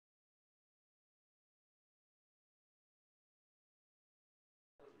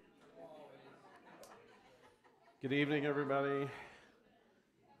Good evening, everybody.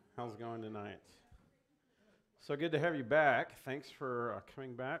 How's it going tonight? So good to have you back. Thanks for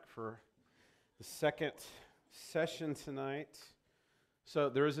coming back for the second session tonight. So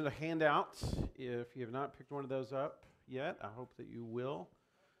there isn't a handout. If you have not picked one of those up yet, I hope that you will.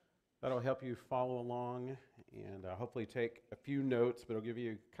 That'll help you follow along and hopefully take a few notes, but it'll give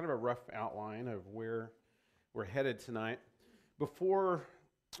you kind of a rough outline of where we're headed tonight. Before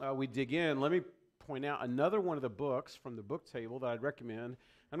we dig in, let me point out another one of the books from the book table that I'd recommend.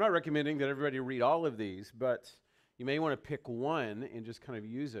 I'm not recommending that everybody read all of these, but you may want to pick one and just kind of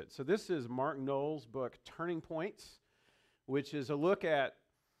use it. So this is Mark Noll's book, Turning Points, which is a look at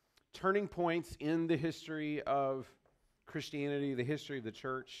turning points in the history of Christianity, the history of the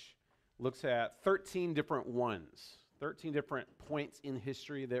church. Looks at 13 different ones, 13 different points in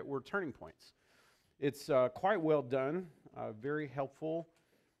history that were turning points. It's quite well done, very helpful.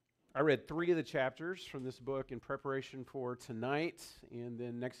 I read 3 of the chapters from this book in preparation for tonight, and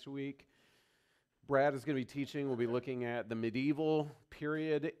then next week, Brad is going to be teaching. We'll be looking at the medieval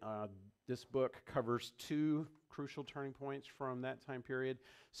period. This book covers 2 crucial turning points from that time period.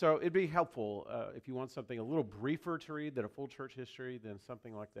 So it'd be helpful if you want something a little briefer to read than a full church history, then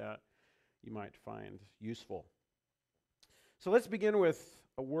something like that you might find useful. So let's begin with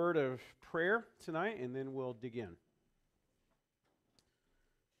a word of prayer tonight, and then we'll dig in.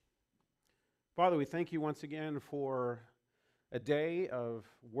 Father, we thank you once again for a day of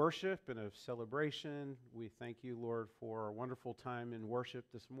worship and of celebration. We thank you, Lord, for a wonderful time in worship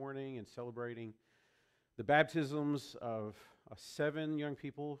this morning and celebrating the baptisms of 7 young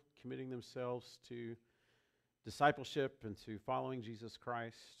people committing themselves to discipleship and to following Jesus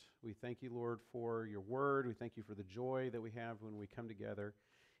Christ. We thank you, Lord, for your word. We thank you for the joy that we have when we come together.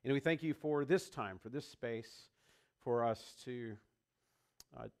 And we thank you for this time, for this space, for us to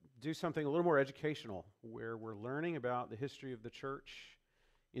do something a little more educational, where we're learning about the history of the church.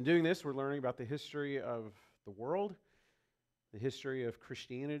 In doing this, we're learning about the history of the world, the history of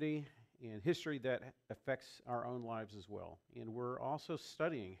Christianity, and history that affects our own lives as well. And we're also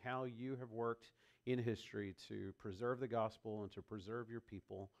studying how you have worked in history to preserve the gospel and to preserve your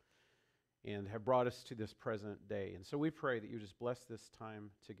people and have brought us to this present day. And so we pray that you just bless this time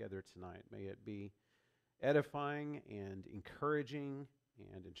together tonight. May it be edifying and encouraging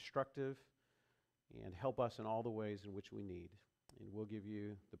and instructive, and help us in all the ways in which we need. And we'll give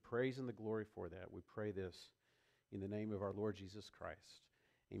you the praise and the glory for that. We pray this in the name of our Lord Jesus Christ.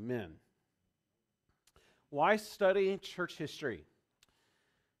 Amen. Why study church history?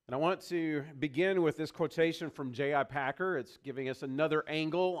 And I want to begin with this quotation from J.I. Packer. It's giving us another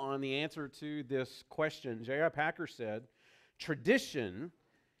angle on the answer to this question. J.I. Packer said, "Tradition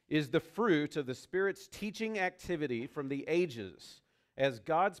is the fruit of the Spirit's teaching activity from the ages, as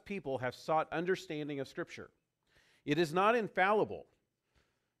God's people have sought understanding of Scripture. It is not infallible,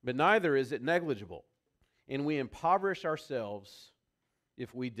 but neither is it negligible, and we impoverish ourselves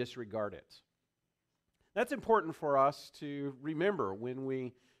if we disregard it." That's important for us to remember when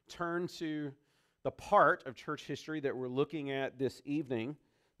we turn to the part of church history that we're looking at this evening.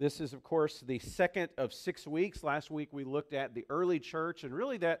 This is, of course, the second of 6 weeks. Last week we looked at the early church and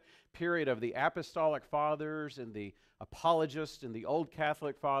really that period of the apostolic fathers and the apologists and the old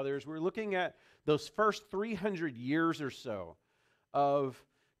Catholic fathers. We're looking at those first 300 years or so of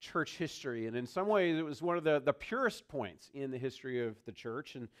church history. And in some ways it was one of the purest points in the history of the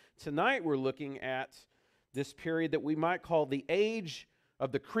church. And tonight we're looking at this period that we might call the age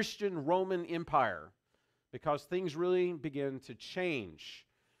of the Christian Roman Empire, because things really begin to change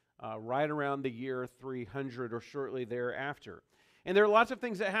right around the year 300 or shortly thereafter. And there are lots of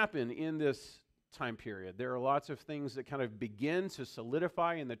things that happen in this time period. There are lots of things that kind of begin to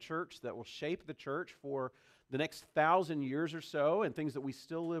solidify in the church that will shape the church for the next 1,000 years or so, and things that we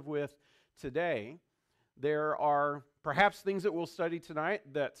still live with today. There are perhaps things that we'll study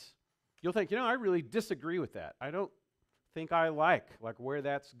tonight that you'll think, I really disagree with that. I don't think I like where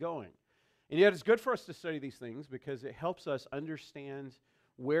that's going. And yet it's good for us to study these things because it helps us understand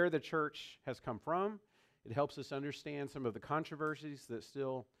where the church has come from. It helps us understand some of the controversies that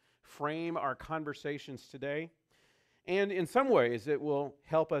still frame our conversations today. And in some ways, it will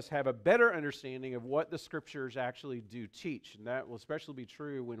help us have a better understanding of what the Scriptures actually do teach. And that will especially be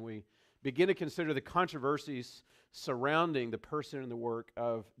true when we begin to consider the controversies surrounding the person and the work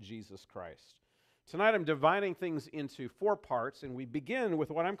of Jesus Christ. Tonight, I'm dividing things into 4 parts, and we begin with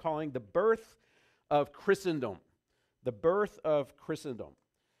what I'm calling the birth of Christendom. The birth of Christendom.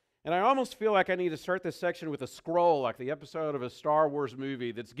 And I almost feel like I need to start this section with a scroll, like the episode of a Star Wars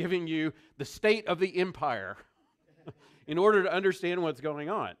movie that's giving you the state of the empire in order to understand what's going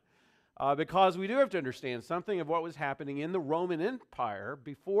on. because we do have to understand something of what was happening in the Roman Empire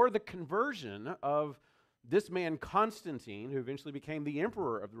before the conversion of this man Constantine, who eventually became the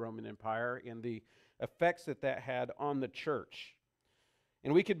emperor of the Roman Empire, and the effects that that had on the church.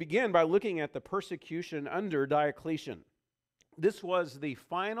 And we could begin by looking at the persecution under Diocletian. This was the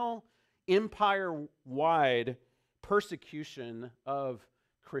final empire-wide persecution of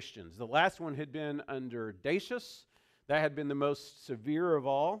Christians. The last one had been under Decius. That had been the most severe of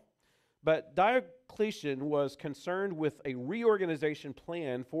all. But Diocletian was concerned with a reorganization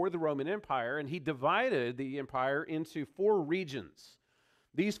plan for the Roman Empire, and he divided the empire into 4 regions.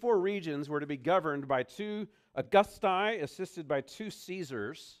 These 4 regions were to be governed by 2 Augusti, assisted by 2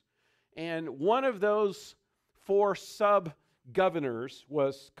 Caesars, and one of those 4 sub-governors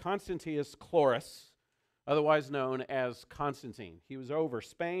was Constantius Chlorus, otherwise known as Constantine. He was over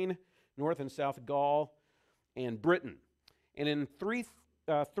Spain, North and South Gaul, and Britain. And in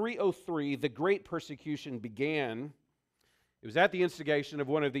 303, the Great Persecution began. It was at the instigation of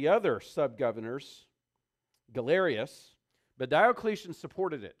one of the other sub-governors, Galerius, but Diocletian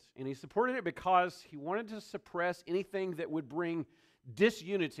supported it. And he supported it because he wanted to suppress anything that would bring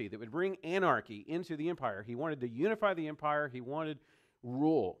disunity, that would bring anarchy into the empire. He wanted to unify the empire. He wanted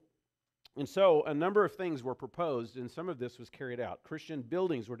rule. And so a number of things were proposed, and some of this was carried out. Christian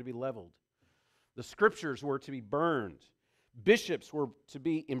buildings were to be leveled. The scriptures were to be burned. Bishops were to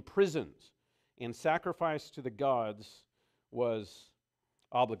be imprisoned, and sacrifice to the gods was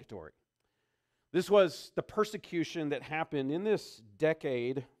obligatory. This was the persecution that happened in this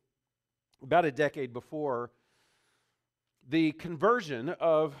decade, about a decade before the conversion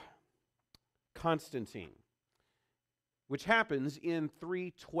of Constantine, which happens in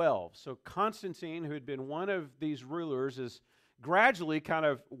 312. So Constantine, who had been one of these rulers, is gradually kind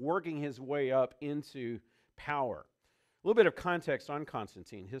of working his way up into power. A little bit of context on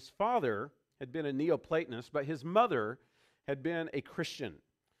Constantine. His father had been a Neoplatonist, but his mother had been a Christian.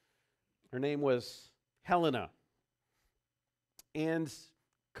 Her name was Helena. And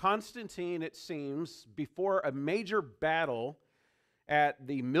Constantine, it seems, before a major battle at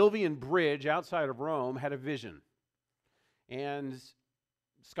the Milvian Bridge outside of Rome, had a vision. And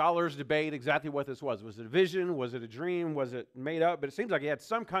scholars debate exactly what this was. Was it a vision? Was it a dream? Was it made up? But it seems like he had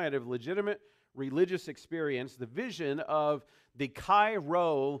some kind of legitimate religious experience, the vision of the Chi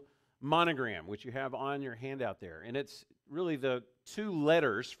Rho monogram, which you have on your handout there. And it's really the 2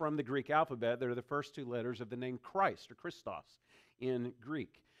 letters from the Greek alphabet that are the first 2 letters of the name Christ, or Christos in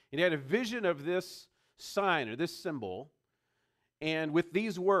Greek. And he had a vision of this sign, or this symbol, and with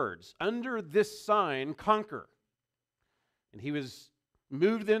these words, "Under this sign, conquer." And he was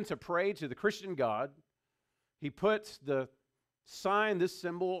moved then to pray to the Christian God. He put the sign, this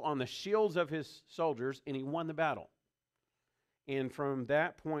symbol, on the shields of his soldiers, and he won the battle. And from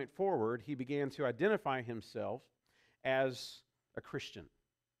that point forward, he began to identify himself as a Christian,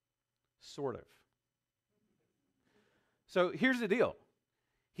 sort of. So here's the deal.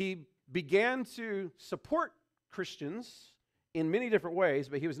 He began to support Christians in many different ways,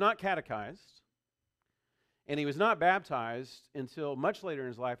 but he was not catechized, and he was not baptized until much later in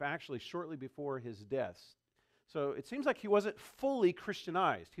his life, actually shortly before his death. So it seems like he wasn't fully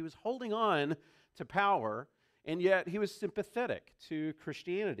Christianized. He was holding on to power, and yet he was sympathetic to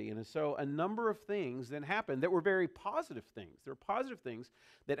Christianity. And so a number of things then happened that were very positive things. There were positive things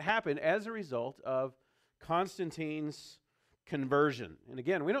that happened as a result of Constantine's conversion. And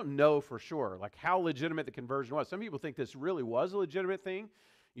again, we don't know for sure like how legitimate the conversion was. Some people think this really was a legitimate thing.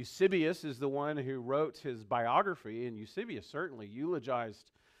 Eusebius is the one who wrote his biography, and Eusebius certainly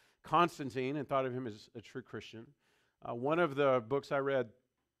eulogized Constantine and thought of him as a true Christian. One of the books I read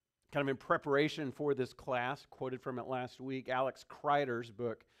kind of in preparation for this class, quoted from it last week, Alex Kreider's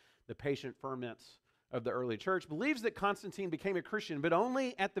book, The Patient Ferments of the Early Church, believes that Constantine became a Christian, but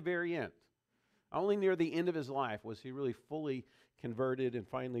only at the very end. Only near the end of his life was he really fully converted and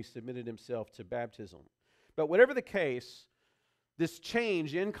finally submitted himself to baptism. But whatever the case, this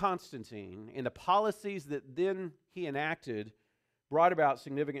change in Constantine and the policies that then he enacted brought about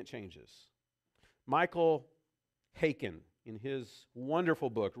significant changes. Michael Haykin, in his wonderful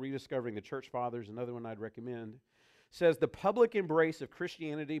book, Rediscovering the Church Fathers, another one I'd recommend, says the public embrace of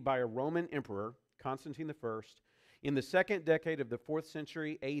Christianity by a Roman emperor, Constantine I, in the 2nd decade of the 4th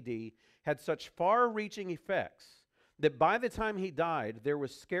century AD had such far-reaching effects that by the time he died, there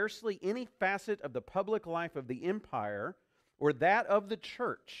was scarcely any facet of the public life of the empire or that of the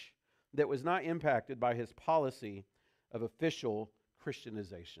church that was not impacted by his policy of official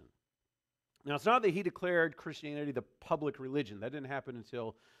Christianization. Now, it's not that he declared Christianity the public religion. That didn't happen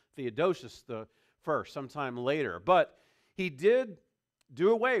until Theodosius I, sometime later. But he did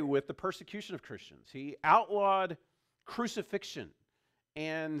do away with the persecution of Christians. He outlawed crucifixion,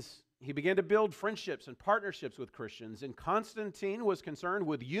 and he began to build friendships and partnerships with Christians. And Constantine was concerned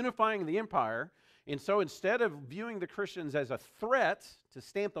with unifying the empire. And so instead of viewing the Christians as a threat to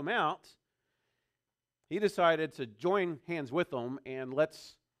stamp them out, he decided to join hands with them and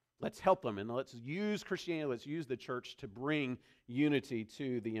let's help them, and let's use Christianity, let's use the church to bring unity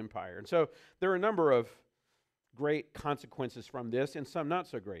to the empire. And so there are a number of great consequences from this, and some not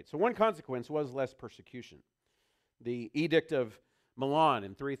so great. So one consequence was less persecution. The Edict of Milan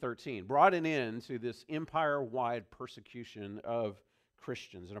in 313 brought an end to this empire-wide persecution of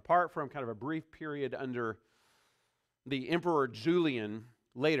Christians. And apart from kind of a brief period under the Emperor Julian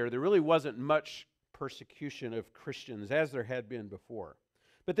later, there really wasn't much persecution of Christians as there had been before.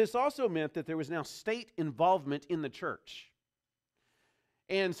 But this also meant that there was now state involvement in the church,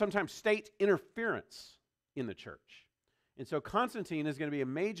 and sometimes state interference in the church. And so Constantine is going to be a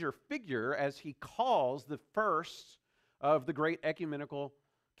major figure as he calls the first of the great ecumenical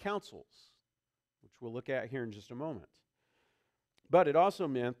councils, which we'll look at here in just a moment. But it also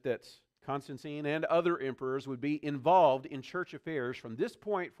meant that Constantine and other emperors would be involved in church affairs from this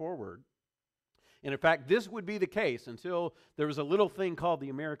point forward. And in fact, this would be the case until there was a little thing called the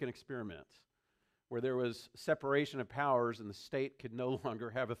American Experiment, where there was separation of powers and the state could no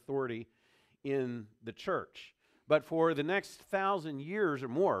longer have authority in the church. But for the next 1,000 years or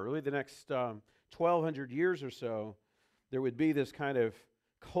more, really the next 1,200 years or so, there would be this kind of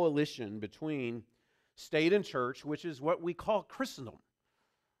coalition between state and church, which is what we call Christendom.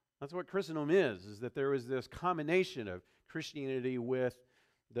 That's what Christendom is that there is this combination of Christianity with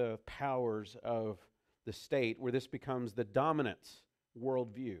the powers of the state, where this becomes the dominant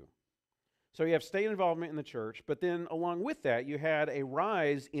worldview. So you have state involvement in the church, but then along with that, you had a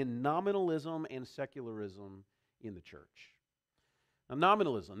rise in nominalism and secularism in the church. Now,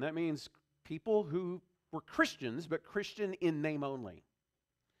 nominalism, that means people who were Christians, but Christian in name only.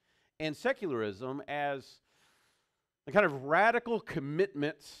 And secularism as a kind of radical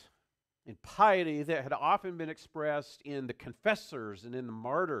commitment and piety that had often been expressed in the confessors and in the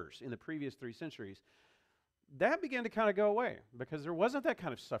martyrs in the previous 3 centuries, that began to kind of go away because there wasn't that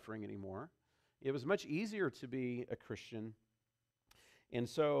kind of suffering anymore. It was much easier to be a Christian. And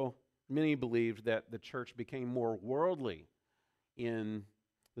so many believed that the church became more worldly in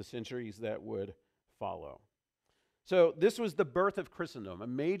the centuries that would follow. So this was the birth of Christendom, a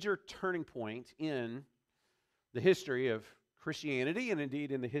major turning point in the history of Christianity and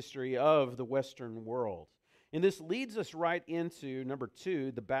indeed in the history of the Western world. And this leads us right into number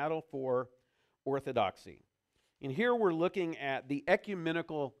 2, the battle for orthodoxy. And here we're looking at the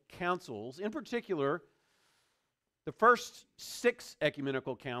ecumenical councils, in particular, the first 6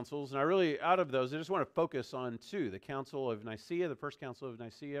 ecumenical councils. And I really, out of those, I just want to focus on 2, the Council of Nicaea, the First Council of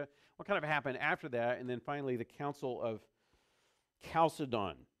Nicaea, what kind of happened after that, and then finally the Council of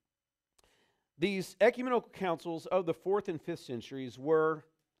Chalcedon. These ecumenical councils of the 4th and 5th centuries were,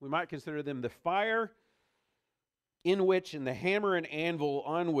 we might consider them the fire in which, and the hammer and anvil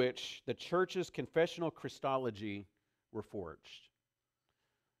on which the church's confessional Christology were forged.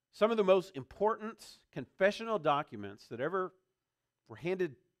 Some of the most important confessional documents that ever were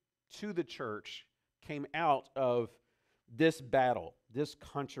handed to the church came out of this battle, this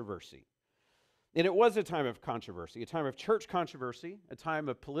controversy. And it was a time of controversy, a time of church controversy, a time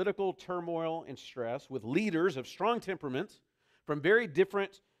of political turmoil and stress with leaders of strong temperament from very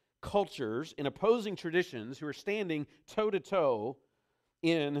different cultures and opposing traditions who are standing toe-to-toe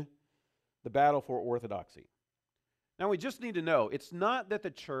in the battle for orthodoxy. Now we just need to know, it's not that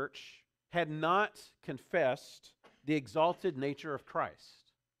the church had not confessed the exalted nature of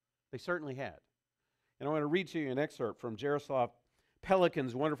Christ. They certainly had. And I want to read to you an excerpt from Jaroslav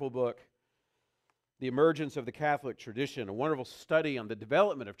Pelikan's wonderful book, The Emergence of the Catholic Tradition, a wonderful study on the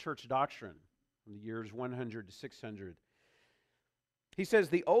development of church doctrine from the years 100 to 600. He says,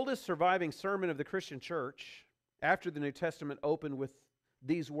 the oldest surviving sermon of the Christian church after the New Testament opened with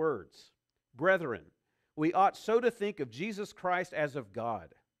these words, "Brethren, we ought so to think of Jesus Christ as of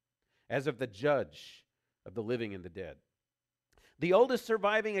God, as of the judge of the living and the dead." The oldest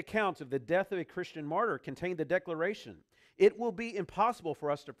surviving account of the death of a Christian martyr contained the declaration, "It will be impossible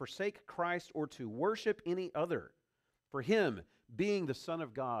for us to forsake Christ or to worship any other. For him, being the Son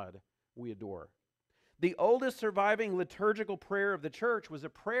of God, we adore." The oldest surviving liturgical prayer of the church was a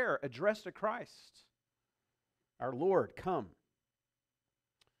prayer addressed to Christ. Our Lord, come.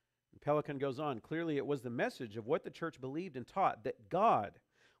 And Pelikan goes on, clearly it was the message of what the church believed and taught, that God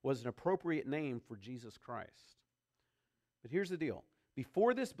was an appropriate name for Jesus Christ. But here's the deal.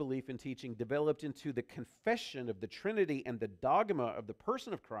 Before this belief and teaching developed into the confession of the Trinity and the dogma of the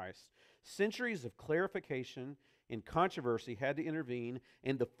person of Christ, centuries of clarification and controversy had to intervene,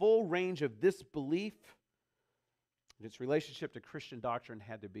 and the full range of this belief and its relationship to Christian doctrine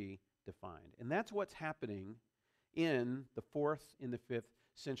had to be defined. And that's what's happening in the 4th and the 5th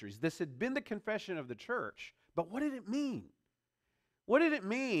centuries. This had been the confession of the church, but what did it mean? What did it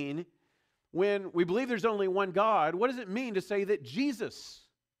mean when we believe there's only one God? What does it mean to say that Jesus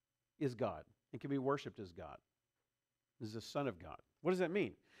is God and can be worshiped as God, as the Son of God? What does that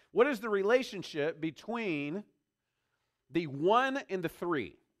mean? What is the relationship between the one and the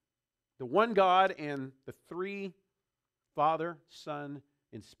three? The one God and the three, Father, Son,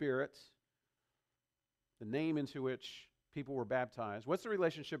 and Spirit, the name into which people were baptized. What's the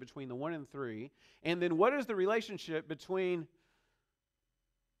relationship between the one and three? And then what is the relationship between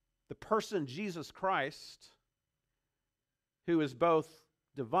the person Jesus Christ, who is both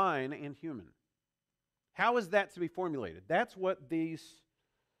divine and human? How is that to be formulated? That's what these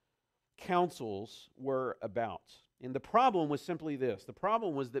councils were about. And the problem was simply this. The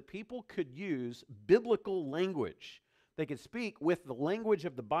problem was that people could use biblical language. They could speak with the language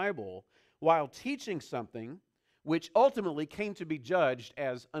of the Bible while teaching something which ultimately came to be judged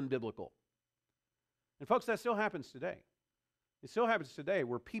as unbiblical. And folks, that still happens today. It still happens today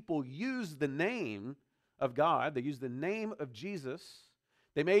where people use the name of God, they use the name of Jesus,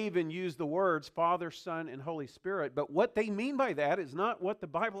 they may even use the words Father, Son, and Holy Spirit, but what they mean by that is not what the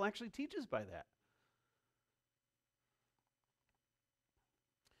Bible actually teaches by that.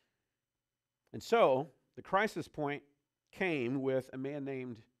 And so, the crisis point came with a man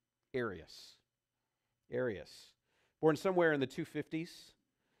named Arius. Arius, born somewhere in the 250s.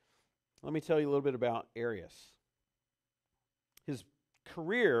 Let me tell you a little bit about Arius. His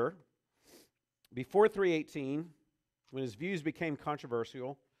career before 318, when his views became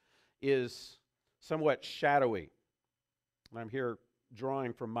controversial, is somewhat shadowy. And I'm here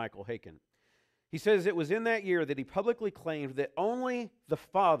drawing from Michael Haykin. He says it was in that year that he publicly claimed that only the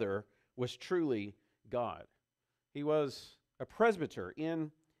Father was truly God. He was a presbyter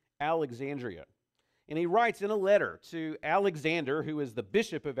in Alexandria. And he writes in a letter to Alexander, who is the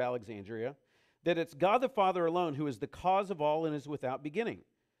bishop of Alexandria, that it's God the Father alone who is the cause of all and is without beginning.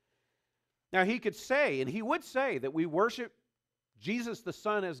 Now he could say, and he would say, that we worship Jesus the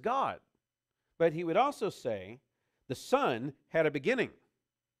Son as God. But he would also say the Son had a beginning.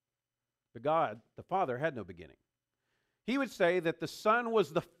 But God, the Father, had no beginning. He would say that the Son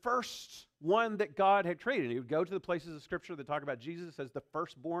was the first one that God had created. He would go to the places of Scripture that talk about Jesus as the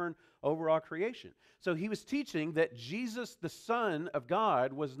firstborn over all creation. So he was teaching that Jesus, the Son of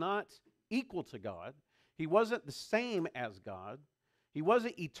God, was not equal to God. He wasn't the same as God. He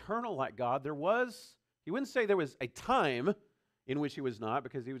wasn't eternal like God. He wouldn't say there was a time in which he was not,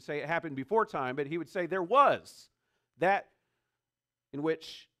 because he would say it happened before time, but he would say there was that in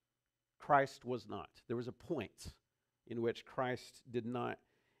which Christ was not. There was a point in which Christ did not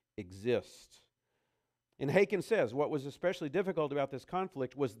exist. And Haykin says what was especially difficult about this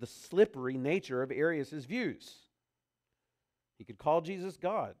conflict was the slippery nature of Arius' views. He could call Jesus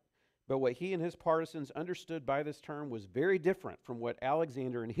God, but what he and his partisans understood by this term was very different from what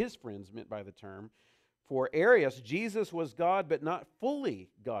Alexander and his friends meant by the term. For Arius, Jesus was God, but not fully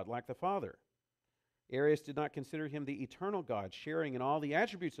God like the Father. Arius did not consider him the eternal God, sharing in all the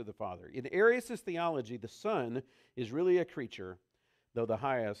attributes of the Father. In Arius' theology, the Son is really a creature, though the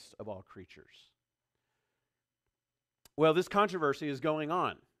highest of all creatures. Well, this controversy is going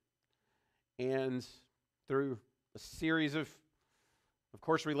on. And through a series of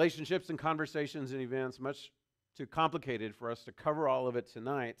course, relationships and conversations and events, much too complicated for us to cover all of it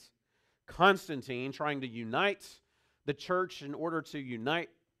tonight, Constantine, trying to unite the church in order to unite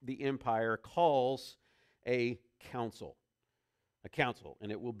the empire, calls a council.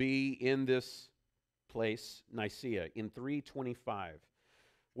 And it will be in this place, Nicaea, in 325,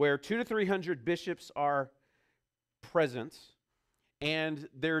 where 200 to 300 bishops are present, and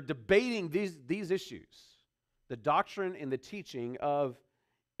they're debating these issues, the doctrine and the teaching of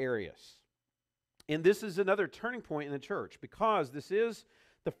Arius. And this is another turning point in the church, because this is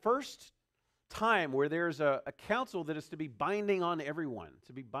the first time where there's a council that is to be binding on everyone,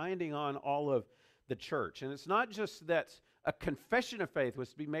 to be binding on all of the church. And it's not just that a confession of faith was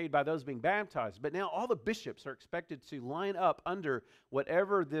to be made by those being baptized, but now all the bishops are expected to line up under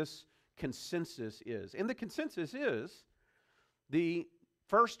whatever this consensus is. And the consensus is the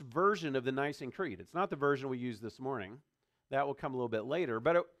first version of the Nicene Creed. It's not the version we used this morning. That will come a little bit later,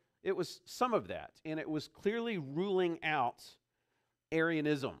 but it was some of that, and it was clearly ruling out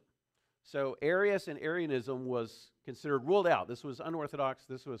Arianism. So Arius and Arianism was considered ruled out. This was unorthodox.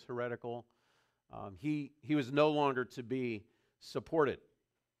 This was heretical. He was no longer to be supported.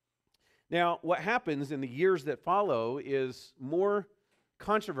 Now, what happens in the years that follow is more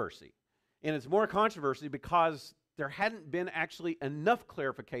controversy. And it's more controversy because there hadn't been actually enough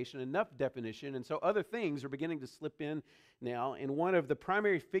clarification, enough definition, and so other things are beginning to slip in now. And one of the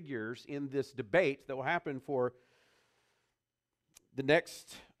primary figures in this debate that will happen for the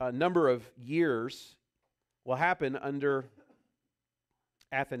next number of years will happen under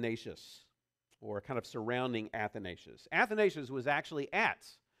Athanasius, or kind of surrounding Athanasius. Athanasius was actually at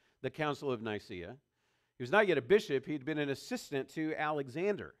the Council of Nicaea. He was not yet a bishop. He'd been an assistant to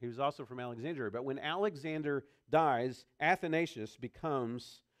Alexander. He was also from Alexandria. But when Alexander dies, Athanasius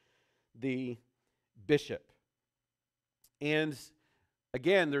becomes the bishop. And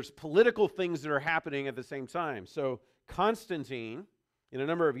again, there's political things that are happening at the same time. So Constantine, in a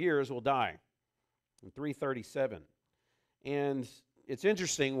number of years, will die in 337. And it's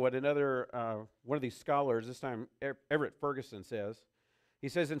interesting what another one of these scholars, this time Everett Ferguson, says. He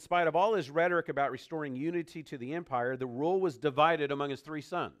says, in spite of all his rhetoric about restoring unity to the empire, the rule was divided among his 3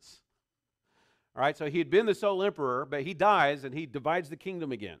 sons. All right, so he had been the sole emperor, but he dies and he divides the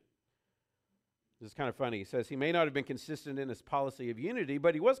kingdom again. This is kind of funny. He says he may not have been consistent in his policy of unity,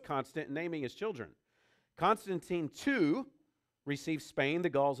 but he was constant in naming his children. Constantine II received Spain, the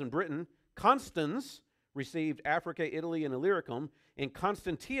Gauls, and Britain. Constans received Africa, Italy, and Illyricum. And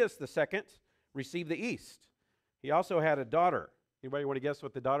Constantius II received the East. He also had a daughter. Anybody want to guess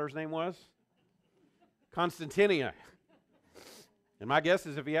what the daughter's name was? Constantinia. And my guess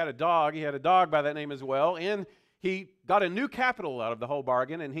is if he had a dog, he had a dog by that name as well. And he got a new capital out of the whole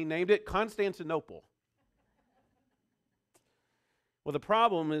bargain, and he named it Constantinople. Well, the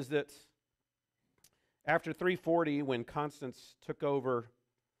problem is that after 340, when Constans took over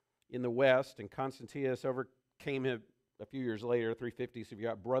in the west, and Constantius overcame him a few years later, 350, so you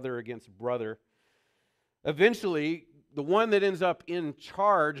got brother against brother. Eventually, the one that ends up in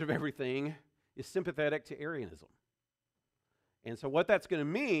charge of everything is sympathetic to Arianism. And so what that's going to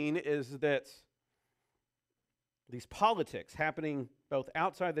mean is that these politics happening both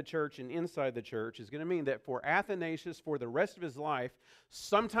outside the church and inside the church is going to mean that for Athanasius, for the rest of his life,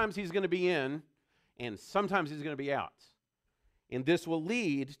 sometimes he's going to be in and sometimes he's going to be out. And this will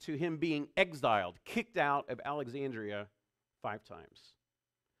lead to him being exiled, kicked out of Alexandria 5 times.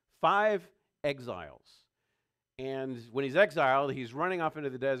 5 exiles. And when he's exiled, he's running off into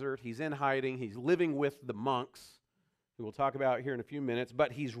the desert, he's in hiding, he's living with the monks, who we'll talk about here in a few minutes,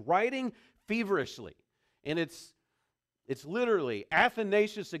 but he's writing feverishly. And it's literally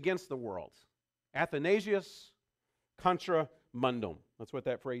Athanasius against the world. Athanasius contra mundum. That's what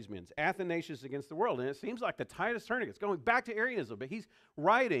that phrase means. Athanasius against the world. And it seems like the tide is turning. It's going back to Arianism, but he's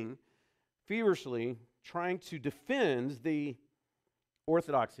writing feverishly, trying to defend the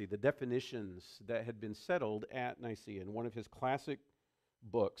orthodoxy, the definitions that had been settled at Nicaea. And one of his classic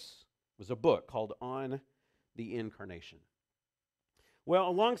books was a book called On the Incarnation. Well,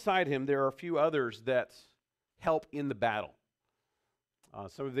 alongside him, there are a few others that help in the battle.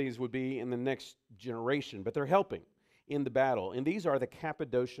 Some of these would be in the next generation, but they're helping in the battle. And these are the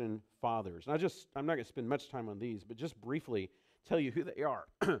Cappadocian Fathers. And I'm not going to spend much time on these, but just briefly tell you who they are.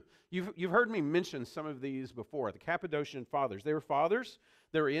 You've heard me mention some of these before, the Cappadocian Fathers. They were fathers.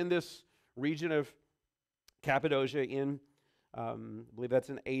 They were in this region of Cappadocia I believe that's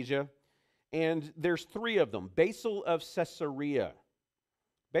in Asia. And there's 3 of them. Basil of Caesarea.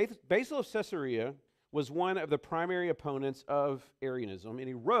 Basil of Caesarea was one of the primary opponents of Arianism, and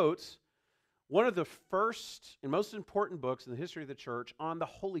he wrote one of the first and most important books in the history of the church on the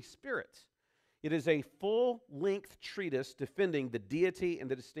Holy Spirit. It is a full-length treatise defending the deity and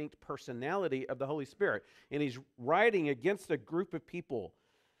the distinct personality of the Holy Spirit. And he's writing against a group of people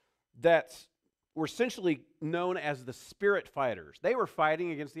that were essentially known as the Spirit fighters. They were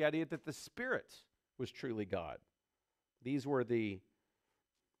fighting against the idea that the Spirit was truly God. These were the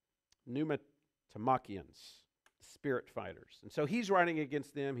Pneumatomachians, Spirit fighters. And so he's writing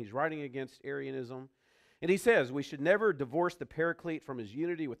against them. He's writing against Arianism. And he says, we should never divorce the Paraclete from his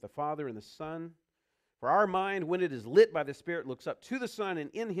unity with the Father and the Son. For our mind, when it is lit by the Spirit, looks up to the Son, and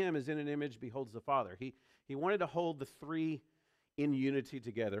in him, as in an image, beholds the Father. He wanted to hold the 3 in unity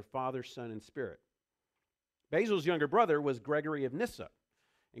together, Father, Son, and Spirit. Basil's younger brother was Gregory of Nyssa.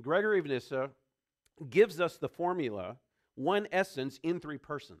 And Gregory of Nyssa gives us the formula, one essence in 3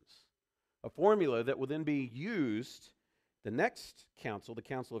 persons. A formula that will then be used. The next council, the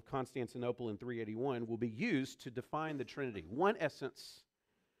Council of Constantinople in 381, will be used to define the Trinity. One essence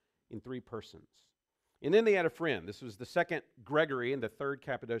in 3 persons. And then they had a friend. This was the second Gregory and the third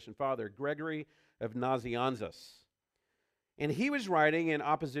Cappadocian father, Gregory of Nazianzus. And he was writing in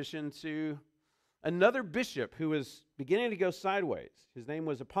opposition to another bishop who was beginning to go sideways. His name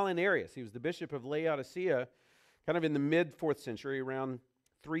was Apollinarius. He was the bishop of Laodicea, kind of in the mid-4th century, around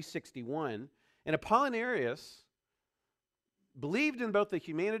 361. And Apollinarius believed in both the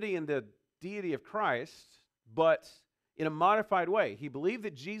humanity and the deity of Christ, but in a modified way. He believed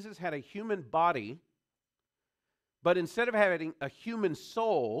that Jesus had a human body, but instead of having a human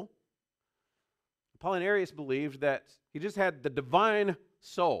soul, Apollinarius believed that he just had the divine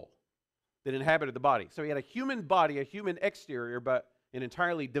soul that inhabited the body. So he had a human body, a human exterior, but an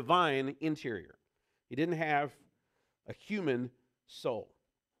entirely divine interior. He didn't have a human soul.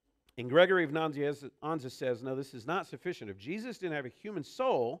 And Gregory of Nazianzus says, no, this is not sufficient. If Jesus didn't have a human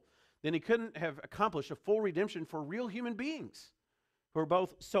soul, then he couldn't have accomplished a full redemption for real human beings who are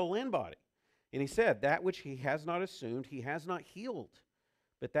both soul and body. And he said, that which he has not assumed, he has not healed,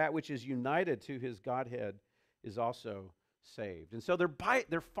 but that which is united to his Godhead is also saved. And so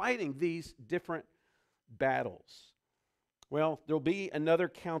they're fighting these different battles. Well, there'll be another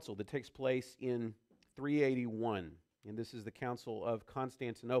council that takes place in 381, and this is the Council of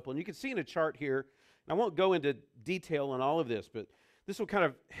Constantinople. And you can see in a chart here, and I won't go into detail on all of this, but this will kind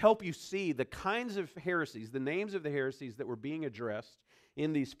of help you see the kinds of heresies, the names of the heresies that were being addressed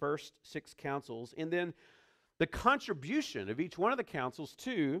in these first 6 councils, and then the contribution of each one of the councils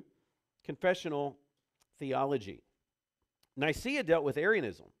to confessional theology. Nicaea dealt with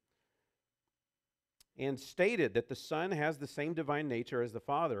Arianism and stated that the Son has the same divine nature as the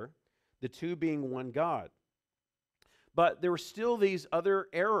Father, the two being one God. But there were still these other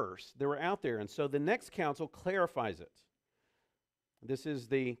errors that were out there, and so the next council clarifies it. This is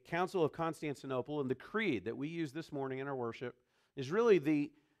the Council of Constantinople, and the creed that we use this morning in our worship is really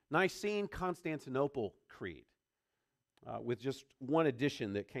the Nicene-Constantinople Creed, with just one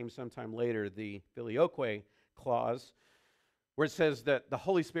addition that came sometime later, the Filioque Clause, where it says that the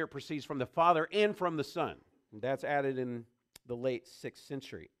Holy Spirit proceeds from the Father and from the Son. And that's added in the late 6th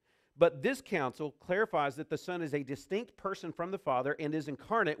century. But this council clarifies that the Son is a distinct person from the Father and is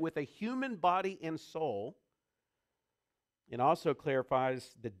incarnate with a human body and soul, and also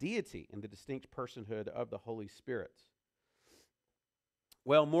clarifies the deity and the distinct personhood of the Holy Spirit.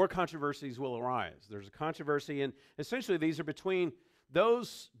 Well, more controversies will arise. There's a controversy, and essentially these are between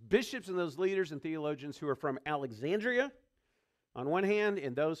those bishops and those leaders and theologians who are from Alexandria on one hand,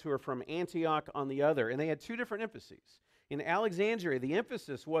 and those who are from Antioch on the other. And they had two different emphases. In Alexandria, the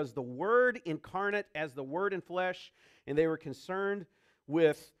emphasis was the Word incarnate as the Word in flesh, and they were concerned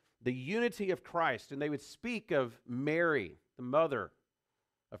with the unity of Christ, and they would speak of Mary, the mother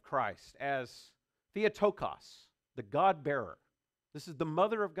of Christ, as Theotokos, the God-bearer. This is the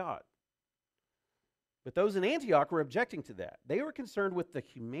mother of God. But those in Antioch were objecting to that. They were concerned with the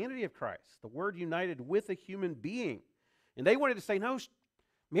humanity of Christ, the Word united with a human being. And they wanted to say, no,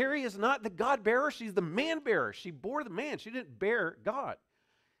 Mary is not the God-bearer, she's the man-bearer. She bore the man, she didn't bear God.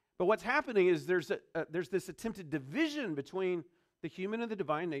 But what's happening is there's this attempted division between the human and the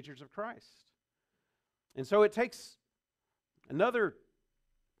divine natures of Christ. And so it takes another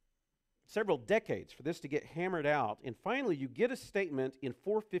several decades for this to get hammered out. And finally, you get a statement in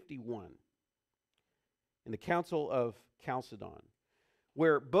 451 in the Council of Chalcedon,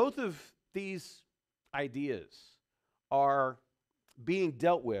 where both of these ideas are being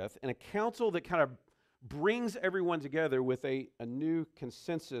dealt with, and a council that kind of brings everyone together with a new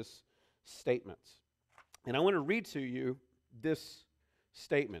consensus statement. And I want to read to you this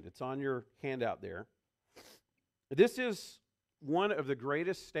statement. It's on your handout there. This is one of the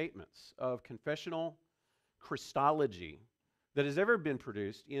greatest statements of confessional Christology that has ever been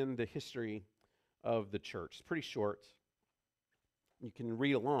produced in the history of the church. It's pretty short. You can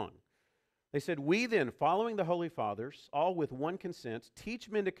read along. They said, "We then, following the Holy Fathers, all with one consent, teach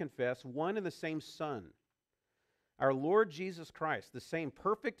men to confess one and the same Son, our Lord Jesus Christ, the same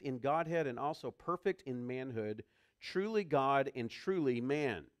perfect in Godhead and also perfect in manhood, truly God and truly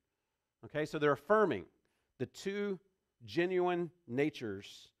man." Okay, so they're affirming the two genuine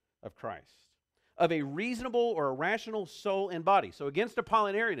natures of Christ, of a reasonable or a rational soul and body. So against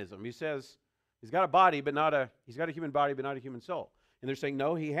Apollinarianism, he says he's got a body, but he's got a human body, but not a human soul. And they're saying,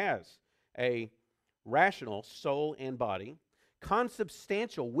 no, he has a rational soul and body,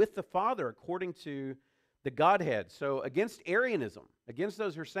 consubstantial with the Father according to the Godhead. So against Arianism, against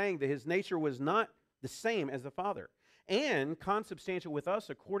those who are saying that his nature was not the same as the Father, and consubstantial with us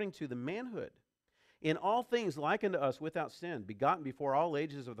according to the manhood. In all things like unto us without sin, begotten before all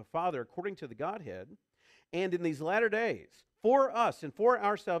ages of the Father according to the Godhead, and in these latter days for us and for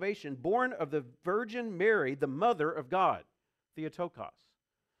our salvation, born of the Virgin Mary, the mother of God, Theotokos.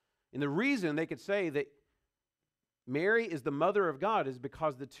 And the reason they could say that Mary is the mother of God is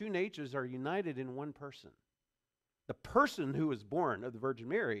because the two natures are united in one person. The person who was born of the Virgin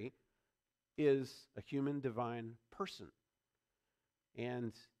Mary is a human divine person.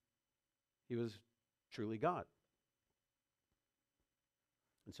 And he was truly God.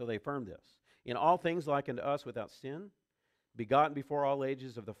 And so they affirmed this. In all things like unto us without sin, begotten before all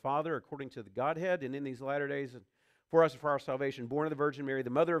ages of the Father according to the Godhead, and in these latter days for us and for our salvation, born of the Virgin Mary, the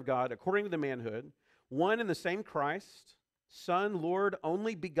mother of God, according to the manhood, one and the same Christ, Son, Lord,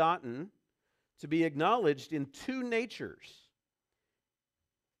 only begotten, to be acknowledged in two natures,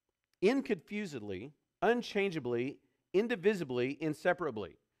 inconfusedly, unchangeably, indivisibly,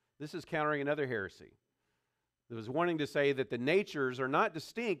 inseparably. This is countering another heresy that was wanting to say that the natures are not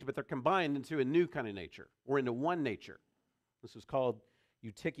distinct, but they're combined into a new kind of nature, or into one nature. This was called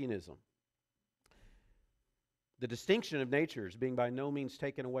Eutychianism. The distinction of natures being by no means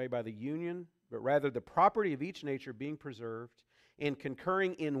taken away by the union, but rather the property of each nature being preserved and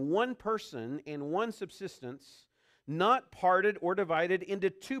concurring in one person in one subsistence, not parted or divided into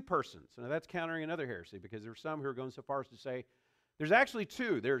two persons. Now that's countering another heresy, because there are some who are going so far as to say there's actually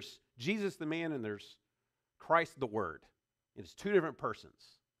two. There's Jesus the man and there's Christ the Word. It's two different persons.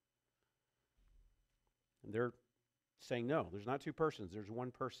 And they're saying no, there's not two persons, there's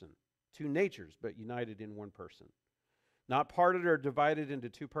one person. Two natures, but united in one person. Not parted or divided into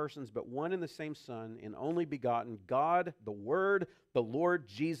two persons, but one and the same Son, and only begotten, God, the Word, the Lord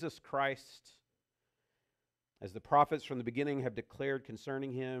Jesus Christ, as the prophets from the beginning have declared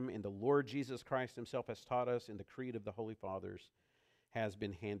concerning him, and the Lord Jesus Christ himself has taught us in the creed of the Holy Fathers, has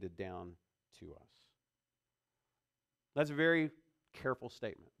been handed down to us. That's a very careful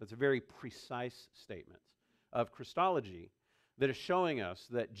statement. That's a very precise statement of Christology that is showing us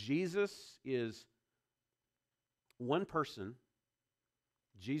that Jesus is one person,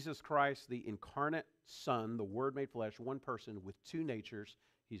 Jesus Christ, the incarnate Son, the Word made flesh, one person with two natures.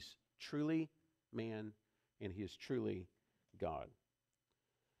 He's truly man and he is truly God.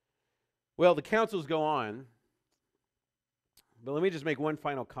 Well, the councils go on, but let me just make one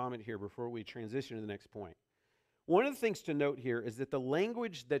final comment here before we transition to the next point. One of the things to note here is that the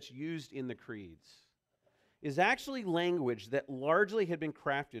language that's used in the creeds is actually language that largely had been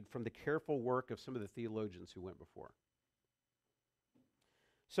crafted from the careful work of some of the theologians who went before.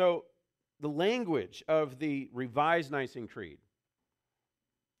 So, the language of the Revised Nicene Creed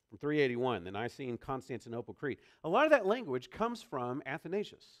from 381, the Nicene-Constantinople Creed, a lot of that language comes from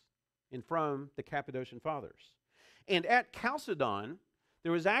Athanasius and from the Cappadocian Fathers. And at Chalcedon,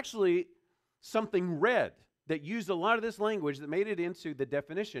 there was actually something read that used a lot of this language that made it into the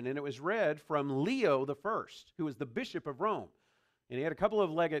definition, and it was read from Leo I, who was the Bishop of Rome. And he had a couple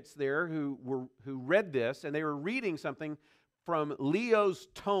of legates there who read this, and they were reading something from Leo's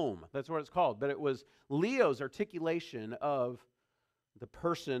tome. That's what it's called. But it was Leo's articulation of the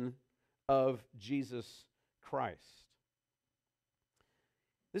person of Jesus Christ.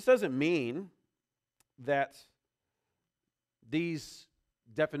 This doesn't mean that these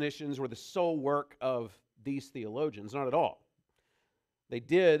definitions were the sole work of these theologians, not at all. They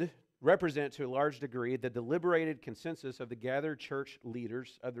did represent to a large degree the deliberated consensus of the gathered church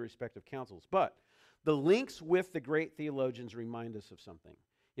leaders of the respective councils. But the links with the great theologians remind us of something.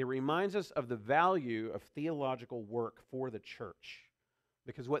 It reminds us of the value of theological work for the church.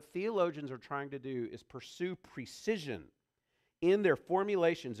 Because what theologians are trying to do is pursue precision in their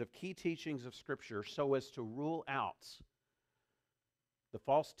formulations of key teachings of Scripture so as to rule out the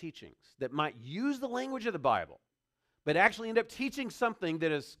false teachings that might use the language of the Bible, but actually end up teaching something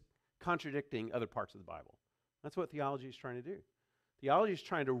that is contradicting other parts of the Bible. That's what theology is trying to do. Theology is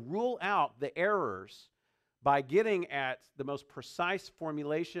trying to rule out the errors by getting at the most precise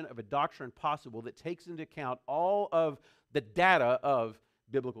formulation of a doctrine possible that takes into account all of the data of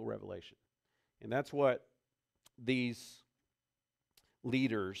biblical revelation. And that's what these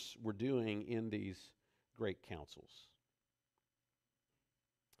leaders were doing in these great councils.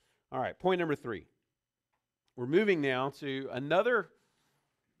 All right, point number 3. We're moving now to another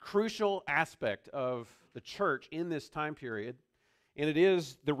crucial aspect of the church in this time period, and it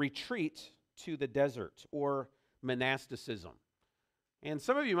is the retreat to the desert, or monasticism. And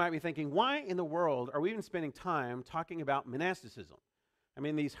some of you might be thinking, why in the world are we even spending time talking about monasticism? I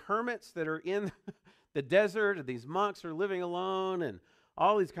mean, these hermits that are in the desert, and these monks are living alone, and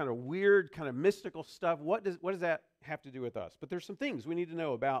all these kind of weird, kind of mystical stuff. What does that have to do with us? But there's some things we need to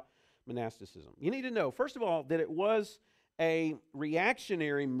know about monasticism. You need to know, first of all, that it was a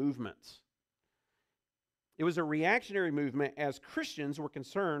reactionary movement. It was a reactionary movement as Christians were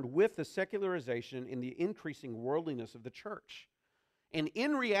concerned with the secularization and the increasing worldliness of the church. And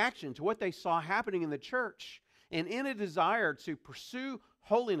in reaction to what they saw happening in the church, and in a desire to pursue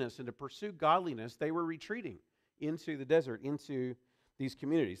holiness and to pursue godliness, they were retreating into the desert, into these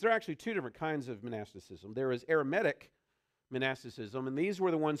communities. There are actually two different kinds of monasticism. There is eremitic monasticism, and these were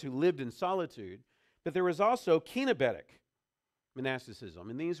the ones who lived in solitude. But there was also kenobetic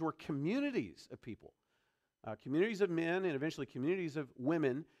monasticism, and these were communities of people, communities of men, and eventually communities of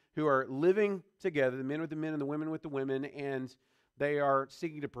women who are living together, the men with the men and the women with the women, and they are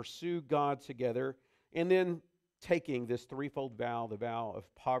seeking to pursue God together, and then taking this threefold vow, the vow of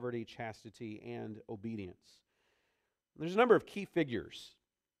poverty, chastity, and obedience. There's a number of key figures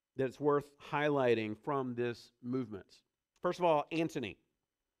that it's worth highlighting from this movement. First of all, Antony,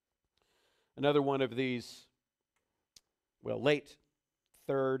 another one of these, late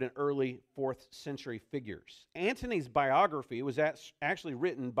 3rd and early 4th century figures. Antony's biography was actually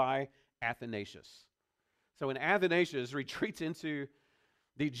written by Athanasius. So when Athanasius retreats into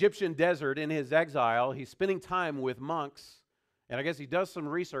the Egyptian desert in his exile, he's spending time with monks, and I guess he does some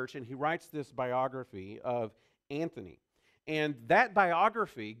research, and he writes this biography of Antony. And that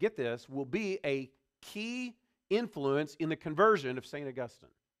biography, get this, will be a key influence in the conversion of St. Augustine.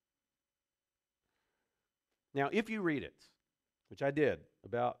 Now, if you read it, which I did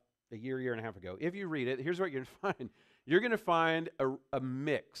about a year and a half ago, if you read it, here's what you're going to find. You're going to find a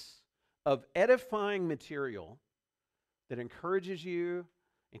mix of edifying material that encourages you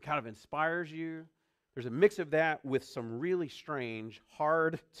and kind of inspires you. There's a mix of that with some really strange,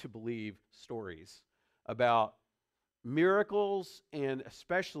 hard-to-believe stories about miracles and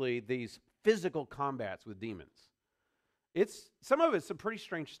especially these physical combats with demons. Some of it's some pretty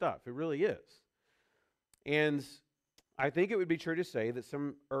strange stuff. It really is. And I think it would be true to say that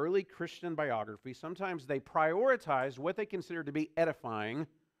some early Christian biographies, sometimes they prioritized what they considered to be edifying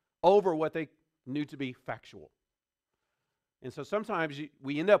over what they knew to be factual. And so sometimes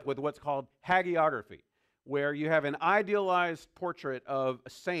we end up with what's called hagiography, where you have an idealized portrait of a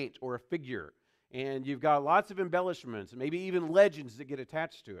saint or a figure, and you've got lots of embellishments, and maybe even legends that get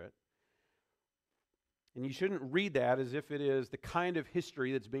attached to it. And you shouldn't read that as if it is the kind of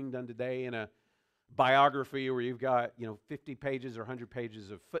history that's being done today in a biography where you've got 50 pages or 100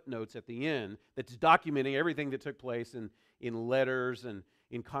 pages of footnotes at the end that's documenting everything that took place in letters and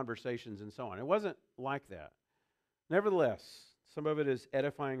in conversations and so on. It wasn't like that. Nevertheless, some of it is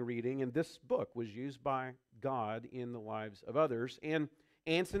edifying reading, and this book was used by God in the lives of others. And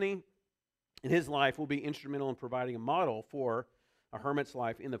Antony, in his life, will be instrumental in providing a model for a hermit's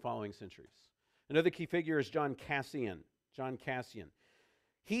life in the following centuries. Another key figure is John Cassian. John Cassian.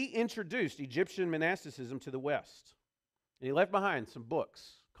 He introduced Egyptian monasticism to the West, and he left behind some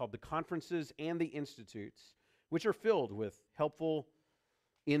books called the Conferences and the Institutes, which are filled with helpful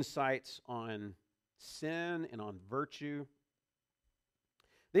insights on sin and on virtue.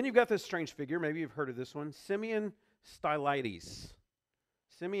 Then you've got this strange figure, maybe you've heard of this one, Simeon Stylites.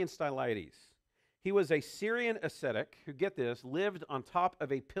 Simeon Stylites. He was a Syrian ascetic who, get this, lived on top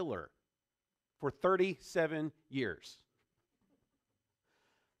of a pillar for 37 years.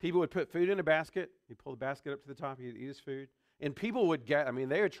 People would put food in a basket. He'd pull the basket up to the top. He'd eat his food. And people would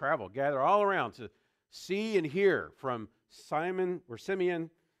they would travel, gather all around to see and hear from Simeon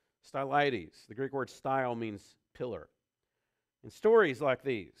Stylites. The Greek word style means pillar. And stories like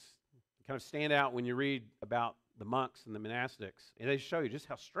these kind of stand out when you read about the monks and the monastics, and they show you just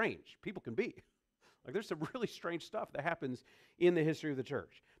how strange people can be. Like, there's some really strange stuff that happens in the history of the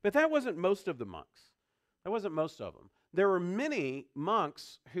church. But that wasn't most of the monks. That wasn't most of them. There were many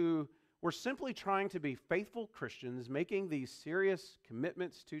monks who were simply trying to be faithful Christians, making these serious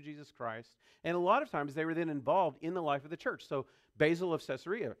commitments to Jesus Christ, and a lot of times they were then involved in the life of the church. So Basil of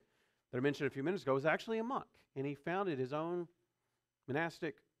Caesarea, that I mentioned a few minutes ago, was actually a monk, and he founded his own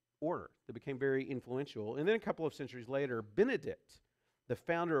monastic order that became very influential. And then a couple of centuries later, Benedict, the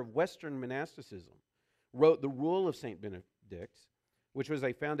founder of Western monasticism, wrote the Rule of St. Benedict, which was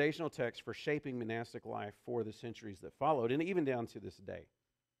a foundational text for shaping monastic life for the centuries that followed, and even down to this day.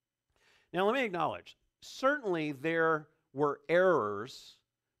 Now, let me acknowledge, certainly there were errors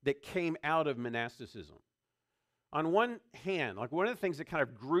that came out of monasticism. On one hand, like one of the things that kind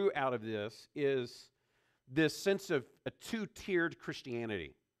of grew out of this is this sense of a two-tiered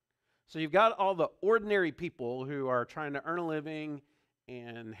Christianity. So you've got all the ordinary people who are trying to earn a living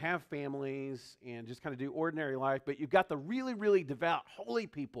and have families and just kind of do ordinary life, but you've got the really, really devout, holy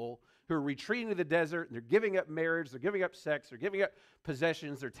people who are retreating to the desert, and they're giving up marriage, they're giving up sex, they're giving up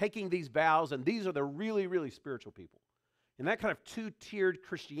possessions, they're taking these vows, and these are the really, really spiritual people. And that kind of two-tiered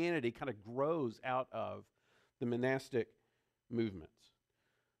Christianity kind of grows out of the monastic movement.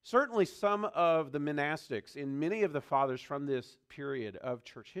 Certainly some of the monastics in many of the fathers from this period of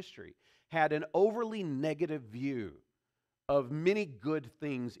church history had an overly negative view of many good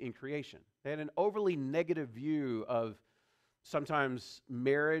things in creation. They had an overly negative view of sometimes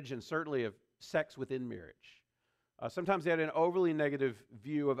marriage and certainly of sex within marriage. Sometimes they had an overly negative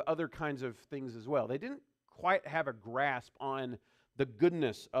view of other kinds of things as well. They didn't quite have a grasp on the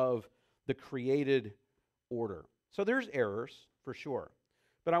goodness of the created order. So there's errors for sure.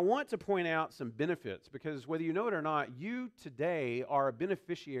 But I want to point out some benefits because whether you know it or not, you today are a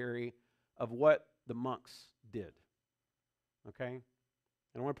beneficiary of what the monks did. Okay? And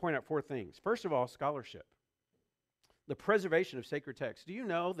I want to point out 4 things. First of all, scholarship. The preservation of sacred texts. Do you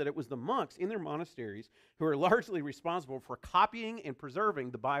know that it was the monks in their monasteries who are largely responsible for copying and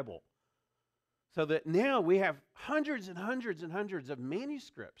preserving the Bible? So that now we have hundreds and hundreds and hundreds of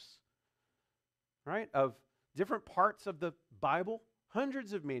manuscripts, right, of different parts of the Bible,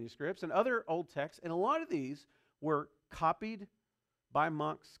 hundreds of manuscripts and other old texts, and a lot of these were copied by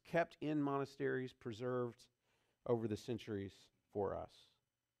monks, kept in monasteries, preserved over the centuries for us.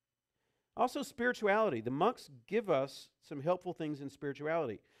 Also, spirituality. The monks give us some helpful things in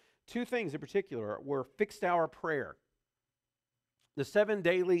spirituality. 2 things in particular were fixed hour prayer, the 7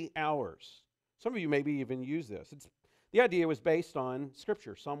 daily hours. Some of you maybe even use this. The idea was based on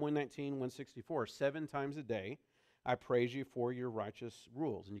Scripture, Psalm 119, 164, 7 times a day I praise you for your righteous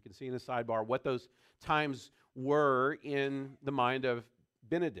rules. And you can see in the sidebar what those times were in the mind of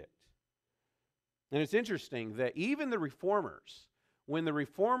Benedict. And it's interesting that even the reformers, when the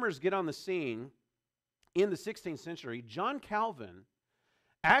reformers get on the scene in the 16th century, John Calvin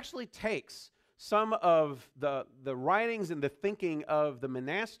actually takes some of the writings and the thinking of the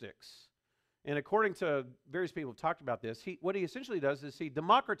monastics, and according to various people who have talked about this, what he essentially does is he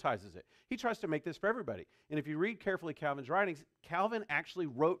democratizes it. He tries to make this for everybody. And if you read carefully Calvin's writings, Calvin actually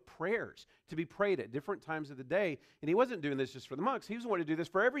wrote prayers to be prayed at different times of the day. And he wasn't doing this just for the monks. He was wanting to do this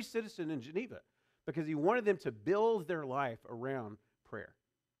for every citizen in Geneva because he wanted them to build their life around prayer.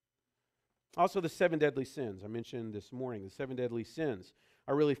 Also, the 7 deadly sins I mentioned this morning. The 7 deadly sins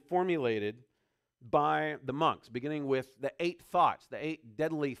are really formulated by the monks, beginning with the 8 thoughts, the 8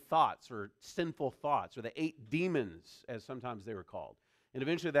 deadly thoughts or sinful thoughts, or the 8 demons, as sometimes they were called. And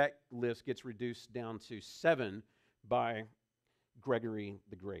eventually that list gets reduced down to 7 by Gregory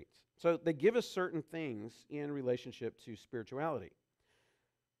the Great. So they give us certain things in relationship to spirituality.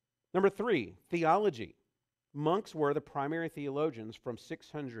 Number 3, theology. Monks were the primary theologians from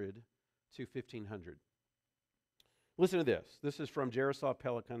 600 to 1500. Listen to this. This is from Jaroslav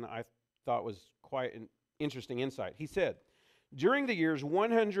Pelikan. I thought was quite an interesting insight. He said, during the years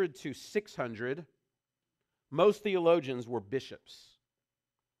 100 to 600, most theologians were bishops.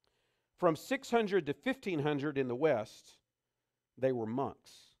 From 600 to 1500 in the West, they were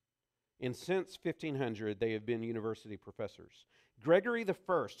monks. And since 1500, they have been university professors. Gregory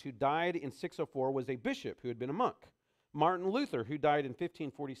I, who died in 604, was a bishop who had been a monk. Martin Luther, who died in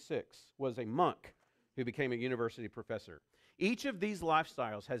 1546, was a monk who became a university professor. Each of these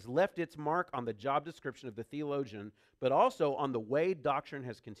lifestyles has left its mark on the job description of the theologian, but also on the way doctrine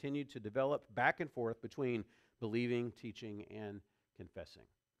has continued to develop back and forth between believing, teaching, and confessing.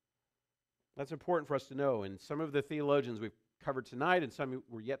 That's important for us to know. And some of the theologians we've covered tonight and some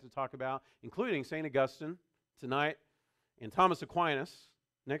we're yet to talk about, including St. Augustine tonight and Thomas Aquinas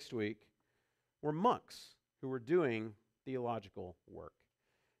next week, were monks who were doing theological work.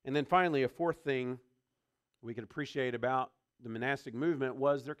 And then finally, a 4th thing we could appreciate about the monastic movement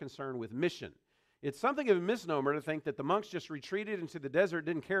was their concern with mission. It's something of a misnomer to think that the monks just retreated into the desert,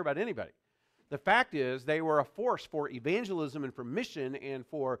 didn't care about anybody. The fact is they were a force for evangelism and for mission and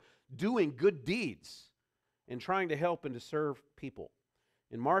for doing good deeds and trying to help and to serve people.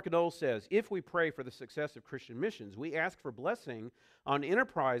 And Mark Adole says, if we pray for the success of Christian missions, we ask for blessing on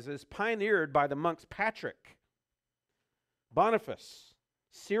enterprises pioneered by the monks Patrick, Boniface,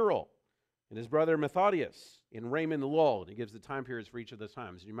 Cyril, and his brother Methodius, and Raymond Lull. And he gives the time periods for each of those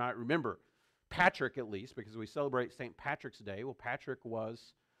times. You might remember Patrick, at least, because we celebrate St. Patrick's Day. Well, Patrick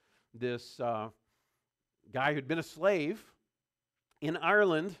was this guy who'd been a slave in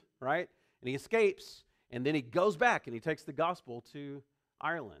Ireland, right? And he escapes, and then he goes back and he takes the gospel to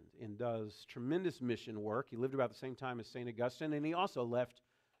Ireland and does tremendous mission work. He lived about the same time as St. Augustine, and he also left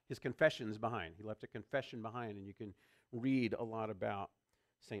his confessions behind. He left a confession behind, and you can read a lot about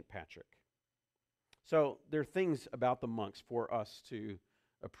St. Patrick. So there are things about the monks for us to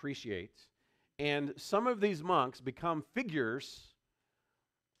appreciate. And some of these monks become figures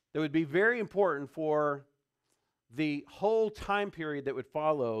that would be very important for the whole time period that would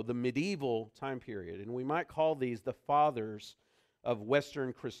follow the medieval time period. And we might call these the fathers of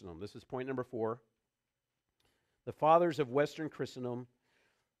Western Christendom. This is point number 4. The fathers of Western Christendom,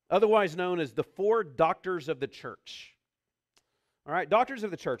 otherwise known as the 4 doctors of the church. All right, doctors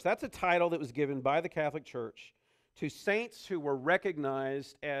of the church. That's a title that was given by the Catholic Church to saints who were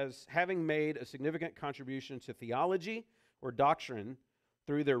recognized as having made a significant contribution to theology or doctrine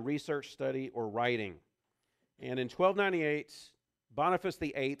through their research, study, or writing. And in 1298, Boniface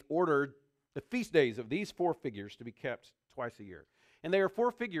VIII ordered the feast days of these 4 figures to be kept twice a year. And they are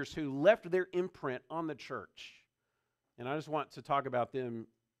 4 figures who left their imprint on the church. And I just want to talk about them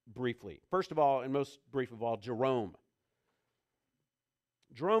briefly. First of all, and most brief of all, Jerome.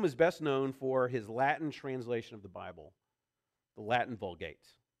 Jerome is best known for his Latin translation of the Bible, the Latin Vulgate.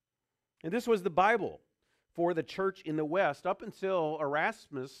 And this was the Bible for the church in the West up until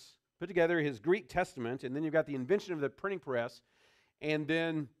Erasmus put together his Greek Testament, and then you've got the invention of the printing press, and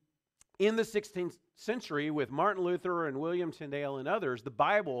then in the 16th century with Martin Luther and William Tyndale and others, the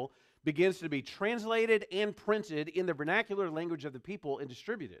Bible begins to be translated and printed in the vernacular language of the people and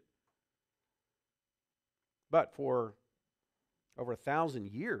distributed. But for over 1,000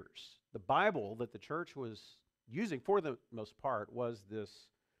 years, the Bible that the church was using for the most part was this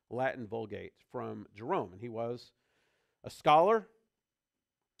Latin Vulgate from Jerome. And he was a scholar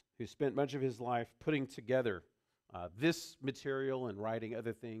who spent much of his life putting together this material and writing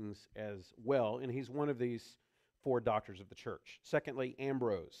other things as well. And he's one of these 4 doctors of the church. Secondly,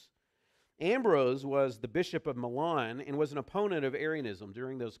 Ambrose. Ambrose was the bishop of Milan and was an opponent of Arianism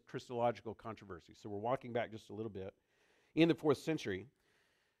during those Christological controversies. So we're walking back just a little bit in the 4th century.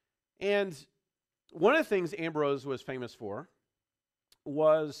 And one of the things Ambrose was famous for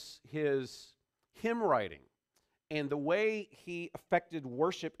was his hymn writing and the way he affected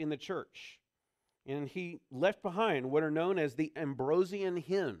worship in the church. And he left behind what are known as the Ambrosian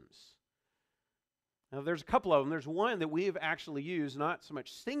hymns. Now, there's a couple of them. There's one that we have actually used, not so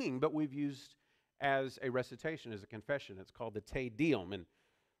much singing, but we've used as a recitation, as a confession. It's called the Te Deum, and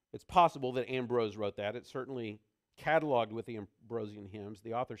it's possible that Ambrose wrote that. It's certainly cataloged with the Ambrosian hymns.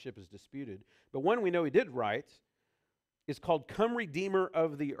 The authorship is disputed. But one we know he did write is called Come Redeemer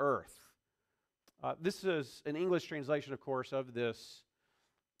of the Earth. This is an English translation, of course, of this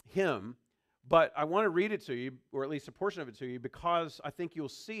hymn. But I want to read it to you, or at least a portion of it to you, because I think you'll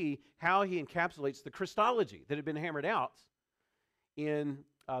see how he encapsulates the Christology that had been hammered out in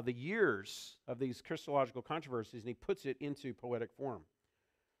the years of these Christological controversies, and he puts it into poetic form.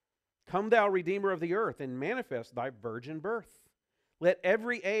 Come, thou Redeemer of the earth, and manifest thy virgin birth. Let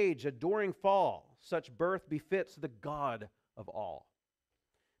every age adoring fall. Such birth befits the God of all.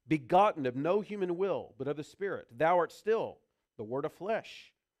 Begotten of no human will, but of the Spirit. Thou art still the Word of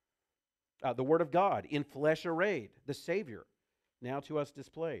flesh. The Word of God, in flesh arrayed, the Savior, now to us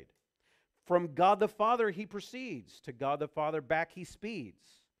displayed. From God the Father he proceeds, to God the Father back he speeds,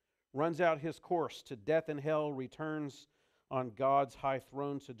 runs out his course to death and hell, returns on God's high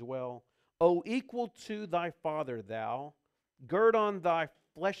throne to dwell. O equal to thy Father thou, gird on thy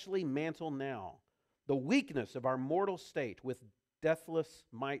fleshly mantle now, the weakness of our mortal state with deathless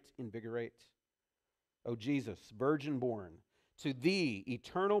might invigorate. O Jesus, virgin born, to thee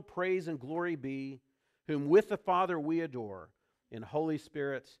eternal praise and glory be, whom with the Father we adore, in Holy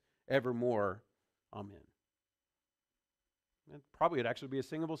Spirit evermore. Amen. And probably it'd actually be a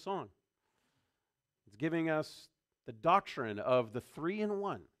singable song. It's giving us the doctrine of the 3 in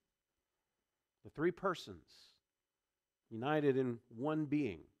 1, the 3 persons united in one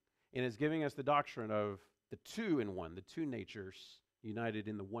being, and it's giving us the doctrine of the 2 in 1, the 2 natures united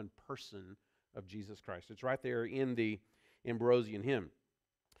in the one person of Jesus Christ. It's right there in the Ambrosian hymn.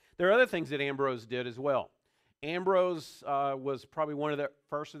 There are other things that Ambrose did as well. Ambrose was probably one of the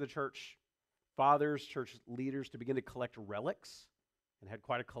first of the church fathers, church leaders to begin to collect relics, and had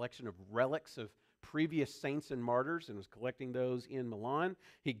quite a collection of relics of previous saints and martyrs, and was collecting those in Milan.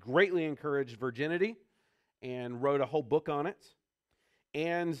 He greatly encouraged virginity and wrote a whole book on it.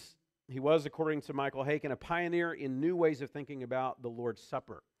 And he was, according to Michael Haykin, a pioneer in new ways of thinking about the Lord's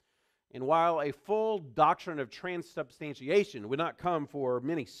Supper. And while a full doctrine of transubstantiation would not come for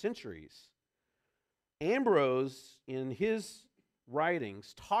many centuries, Ambrose, in his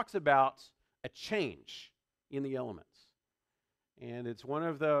writings, talks about a change in the elements. And it's one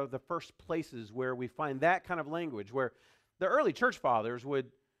of the first places where we find that kind of language, where the early church fathers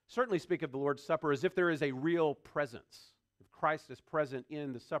would certainly speak of the Lord's Supper as if there is a real presence. If Christ is present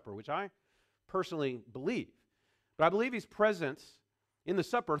in the supper, which I personally believe. But I believe he's present in the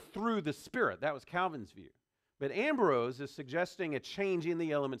supper through the Spirit. That was Calvin's view. But Ambrose is suggesting a change in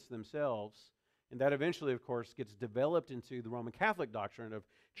the elements themselves And that eventually, of course, gets developed into the Roman Catholic doctrine of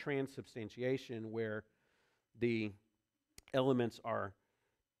transubstantiation, where the elements are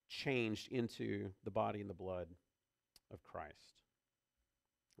changed into the body and the blood of Christ,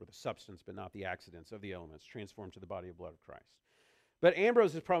 or the substance but not the accidents of the elements transformed to the body and blood of Christ. But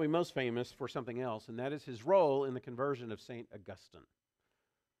Ambrose is probably most famous for something else, and that is his role in the conversion of St. Augustine,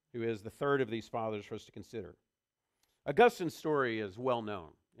 who is the third of these fathers for us to consider. Augustine's story is well known,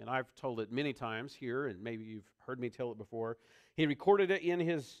 and I've told it many times here, and maybe you've heard me tell it before. He recorded it in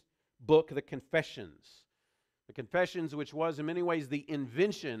his book, The Confessions. The Confessions, which was in many ways the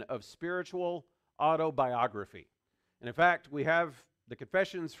invention of spiritual autobiography. And in fact, we have The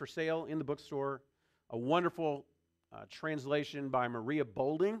Confessions for sale in the bookstore, a wonderful translation by Maria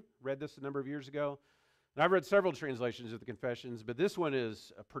Bolding. Read this a number of years ago. And I've read several translations of the Confessions, but this one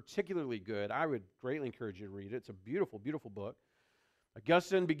is particularly good. I would greatly encourage you to read it. It's a beautiful, beautiful book.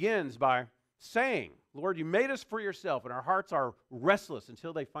 Augustine begins by saying, Lord, you made us for yourself, and our hearts are restless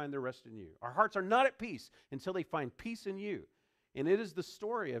until they find their rest in you. Our hearts are not at peace until they find peace in you. And it is the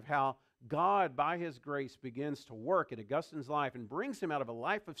story of how God, by his grace, begins to work in Augustine's life and brings him out of a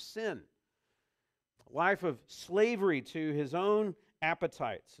life of sin, a life of slavery to his own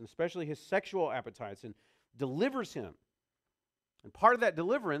appetites, and especially his sexual appetites, and delivers him. And part of that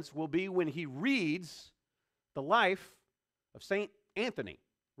deliverance will be when he reads the life of St. Anthony,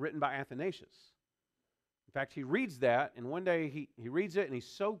 written by Athanasius. In fact, he reads that, and one day he reads it, and he's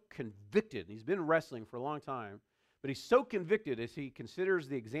so convicted. He's been wrestling for a long time, but he's so convicted as he considers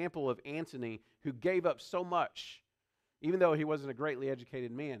the example of Antony, who gave up so much, even though he wasn't a greatly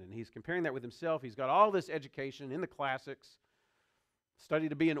educated man. And he's comparing that with himself. He's got all this education in the classics, studied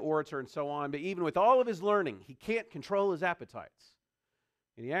to be an orator and so on, but even with all of his learning, he can't control his appetites.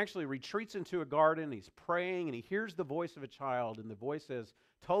 And he actually retreats into a garden, he's praying, and he hears the voice of a child, and the voice says,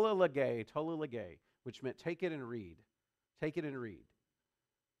 tolle lege, which meant take it and read. Take it and read.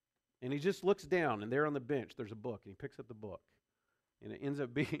 And he just looks down, and there on the bench, there's a book, and he picks up the book. And it ends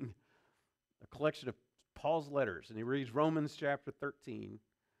up being a collection of Paul's letters, and he reads Romans chapter 13,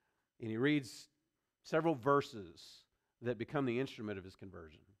 and he reads several verses that become the instrument of his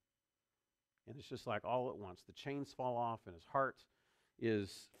conversion. And it's just like all at once. The chains fall off, and his heart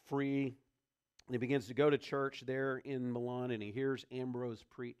is free. And he begins to go to church there in Milan, and he hears Ambrose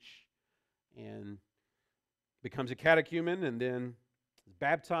preach, and becomes a catechumen, and then is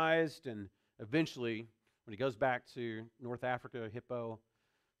baptized, and eventually, when he goes back to North Africa, Hippo,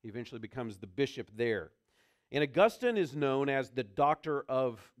 he eventually becomes the bishop there. And Augustine is known as the Doctor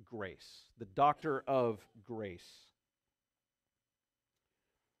of Grace. The Doctor of Grace.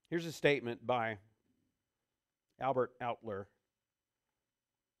 Here's a statement by Albert Outler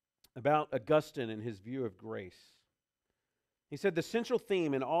about Augustine and his view of grace. He said, the central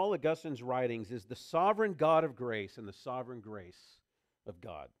theme in all Augustine's writings is the sovereign God of grace and the sovereign grace of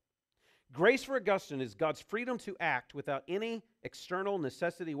God. Grace for Augustine is God's freedom to act without any external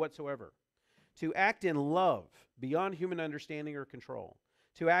necessity whatsoever, to act in love beyond human understanding or control,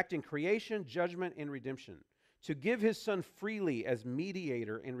 to act in creation, judgment, and redemption, to give his Son freely as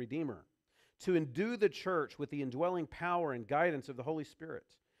mediator and redeemer, to endue the church with the indwelling power and guidance of the Holy Spirit,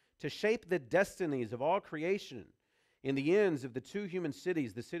 to shape the destinies of all creation in the ends of the two human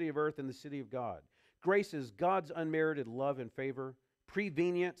cities, the city of earth and the city of God. Grace is God's unmerited love and favor,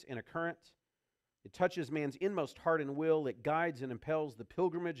 prevenient and occurrent. It touches man's inmost heart and will. It guides and impels the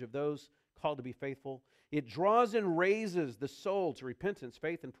pilgrimage of those called to be faithful. It draws and raises the soul to repentance,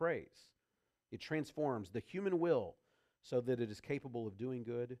 faith, and praise. It transforms the human will so that it is capable of doing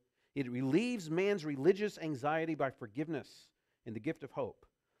good. It relieves man's religious anxiety by forgiveness and the gift of hope.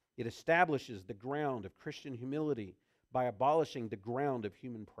 It establishes the ground of Christian humility by abolishing the ground of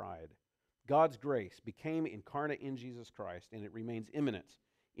human pride. God's grace became incarnate in Jesus Christ, and it remains immanent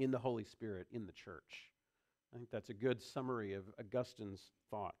in the Holy Spirit in the church. I think that's a good summary of Augustine's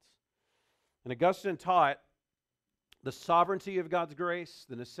thoughts. And Augustine taught the sovereignty of God's grace,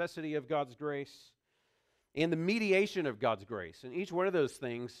 the necessity of God's grace, and the mediation of God's grace. And each one of those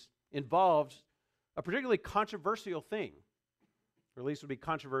things involved a particularly controversial thing, or at least would be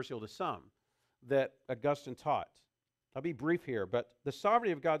controversial to some, that Augustine taught. I'll be brief here, but the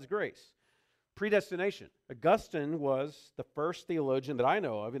sovereignty of God's grace. Predestination. Augustine was the first theologian that I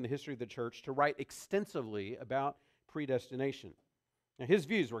know of in the history of the church to write extensively about predestination. Now, his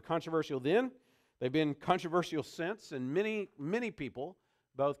views were controversial then. They've been controversial since, and many people,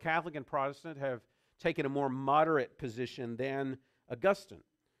 both Catholic and Protestant, have taken a more moderate position than Augustine.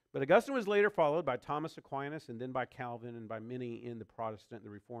 But Augustine was later followed by Thomas Aquinas and then by Calvin and by many in the Protestant and the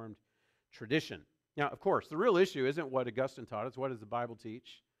Reformed tradition. Now, of course, the real issue isn't what Augustine taught, it's what does the Bible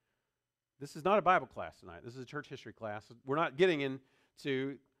teach. This is not a Bible class tonight. This is a church history class. We're not getting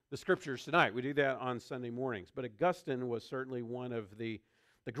into the scriptures tonight. We do that on Sunday mornings. But Augustine was certainly one of the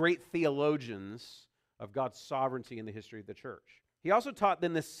great theologians of God's sovereignty in the history of the church. He also taught the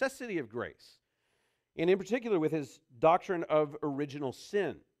necessity of grace, and in particular with his doctrine of original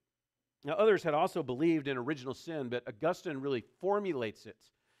sin. Now, others had also believed in original sin, but Augustine really formulates it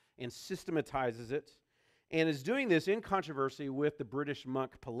and systematizes it, and is doing this in controversy with the British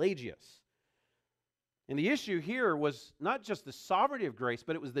monk Pelagius. And the issue here was not just the sovereignty of grace,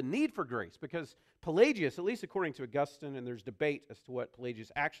 but it was the need for grace, because Pelagius, at least according to Augustine, and there's debate as to what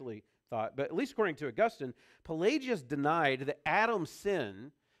Pelagius actually thought, but at least according to Augustine, Pelagius denied that Adam's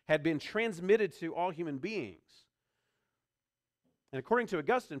sin had been transmitted to all human beings. And according to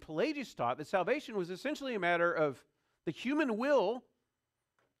Augustine, Pelagius taught that salvation was essentially a matter of the human will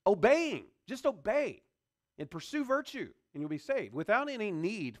obeying. Just obey and pursue virtue, and you'll be saved, without any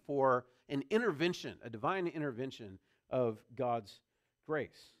need for an intervention, a divine intervention of God's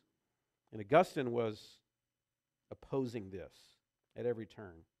grace. And Augustine was opposing this at every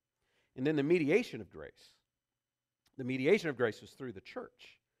turn. And then the mediation of grace. The mediation of grace was through the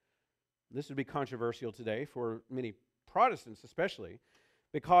church. This would be controversial today for many Protestants especially,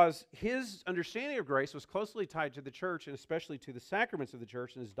 because his understanding of grace was closely tied to the church, and especially to the sacraments of the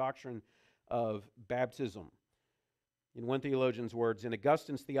church and his doctrine of baptism. In one theologian's words, in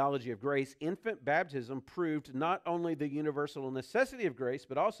Augustine's theology of grace, infant baptism proved not only the universal necessity of grace,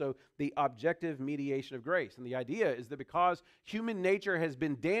 but also the objective mediation of grace. And the idea is that because human nature has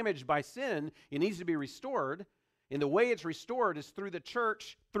been damaged by sin, it needs to be restored, and the way it's restored is through the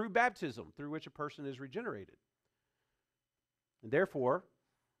church, through baptism, through which a person is regenerated. And therefore,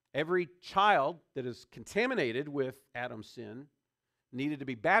 every child that is contaminated with Adam's sin needed to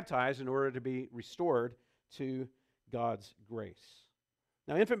be baptized in order to be restored to God's grace.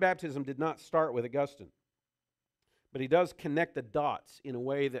 Now, infant baptism did not start with Augustine, but he does connect the dots in a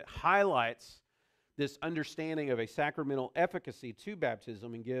way that highlights this understanding of a sacramental efficacy to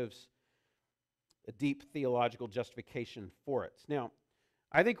baptism and gives a deep theological justification for it. Now,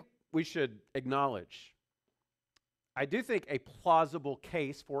 I think we should acknowledge, I do think a plausible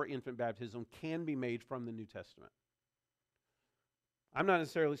case for infant baptism can be made from the New Testament. I'm not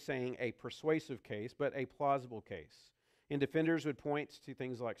necessarily saying a persuasive case, but a plausible case. And defenders would point to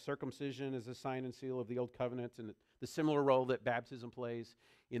things like circumcision as a sign and seal of the Old Covenant and the similar role that baptism plays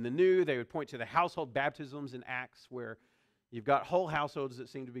in the New. They would point to the household baptisms in Acts, where you've got whole households that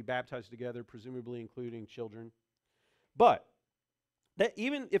seem to be baptized together, presumably including children. But that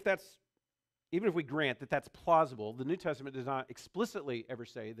even if we grant that that's plausible, the New Testament does not explicitly ever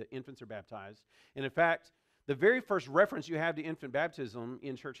say that infants are baptized. And in fact, the very first reference you have to infant baptism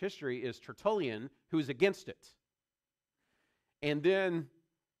in church history is Tertullian, who is against it. And then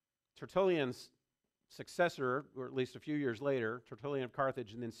Tertullian's successor, or at least a few years later, Tertullian of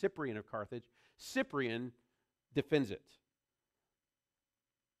Carthage and then Cyprian of Carthage, Cyprian defends it.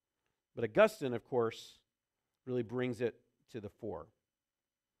 But Augustine, of course, really brings it to the fore.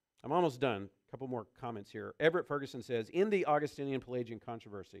 I'm almost done. A couple more comments here. Everett Ferguson says, in the Augustinian-Pelagian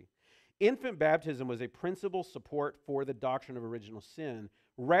controversy, infant baptism was a principal support for the doctrine of original sin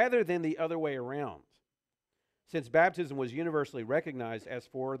rather than the other way around, since baptism was universally recognized as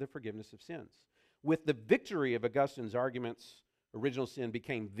for the forgiveness of sins. With the victory of Augustine's arguments, original sin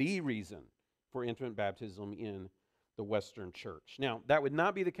became the reason for infant baptism in the Western Church. Now, that would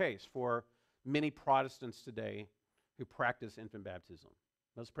not be the case for many Protestants today who practice infant baptism.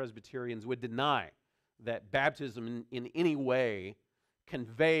 Most Presbyterians would deny that baptism in any way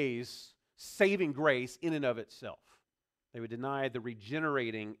conveys saving grace in and of itself. They would deny the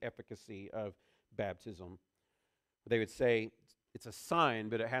regenerating efficacy of baptism. They would say it's a sign,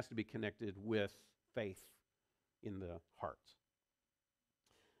 but it has to be connected with faith in the heart.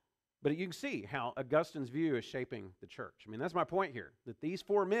 But you can see how Augustine's view is shaping the church. I mean, that's my point here, that these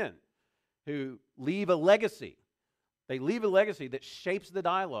four men who leave a legacy, they leave a legacy that shapes the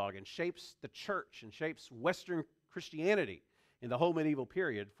dialogue and shapes the church and shapes Western Christianity in the whole medieval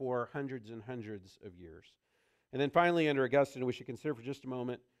period for hundreds and hundreds of years. And then finally, under Augustine, we should consider for just a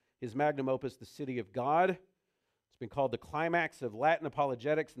moment his magnum opus, The City of God. It's been called the climax of Latin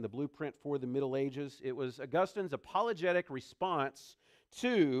apologetics and the blueprint for the Middle Ages. It was Augustine's apologetic response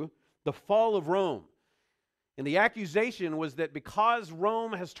to the fall of Rome. And the accusation was that because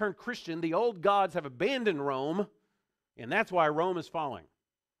Rome has turned Christian, the old gods have abandoned Rome, and that's why Rome is falling.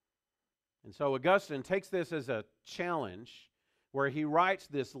 And so Augustine takes this as a challenge where he writes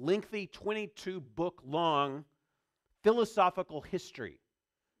this lengthy 22-book-long philosophical history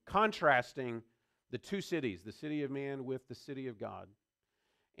contrasting the two cities, the city of man with the city of God.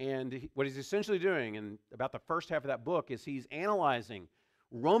 And what he's essentially doing in about the first half of that book is he's analyzing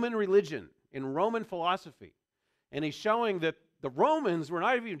Roman religion and Roman philosophy. And he's showing that the Romans were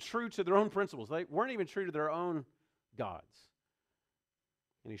not even true to their own principles. They weren't even true to their own gods.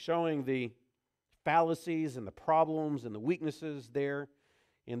 And he's showing the fallacies and the problems and the weaknesses there.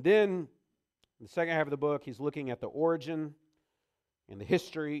 And then, in the second half of the book, he's looking at the origin and the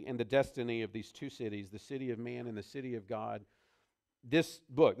history and the destiny of these two cities, the city of man and the city of God. This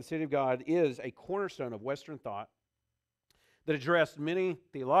book, The City of God, is a cornerstone of Western thought that addressed many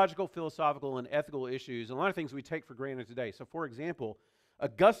theological, philosophical, and ethical issues, and a lot of things we take for granted today. So, for example,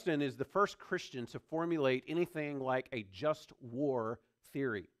 Augustine is the first Christian to formulate anything like a just war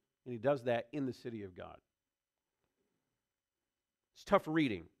theory, and he does that in The City of God. It's tough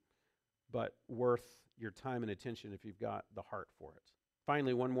reading, but worth your time and attention if you've got the heart for it.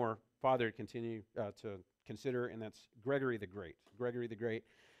 Finally, one more father to continue to consider, and that's Gregory the Great. Gregory the Great.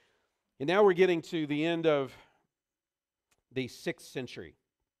 And now we're getting to the end of the 6th century.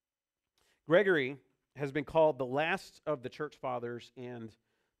 Gregory has been called the last of the church fathers and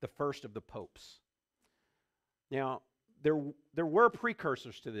the first of the popes. Now, there were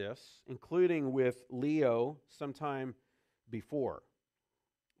precursors to this, including with Leo sometime before.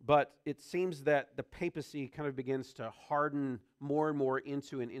 But it seems that the papacy kind of begins to harden more and more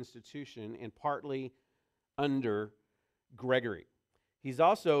into an institution, and partly under Gregory. He's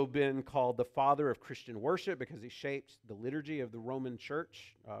also been called the father of Christian worship because he shaped the liturgy of the Roman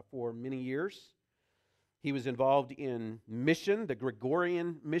Church for many years. He was involved in mission, the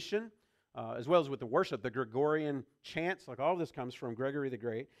Gregorian mission, as well as with the worship, the Gregorian chants. Like all of this comes from Gregory the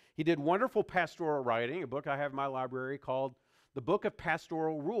Great. He did wonderful pastoral writing, a book I have in my library called The Book of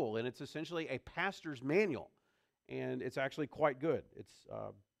Pastoral Rule, and it's essentially a pastor's manual, and it's actually quite good. It's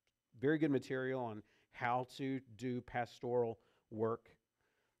very good material on how to do pastoral work.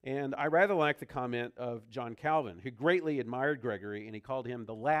 And I rather like the comment of John Calvin, who greatly admired Gregory, and he called him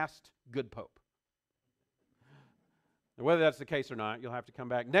the last good pope. Now, whether that's the case or not, you'll have to come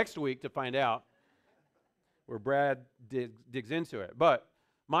back next week to find out, where Brad digs into it. But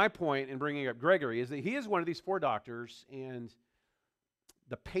my point in bringing up Gregory is that he is one of these four doctors, and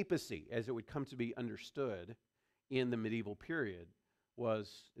the papacy, as it would come to be understood in the medieval period,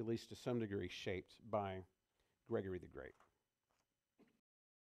 was, at least to some degree, shaped by Gregory the Great.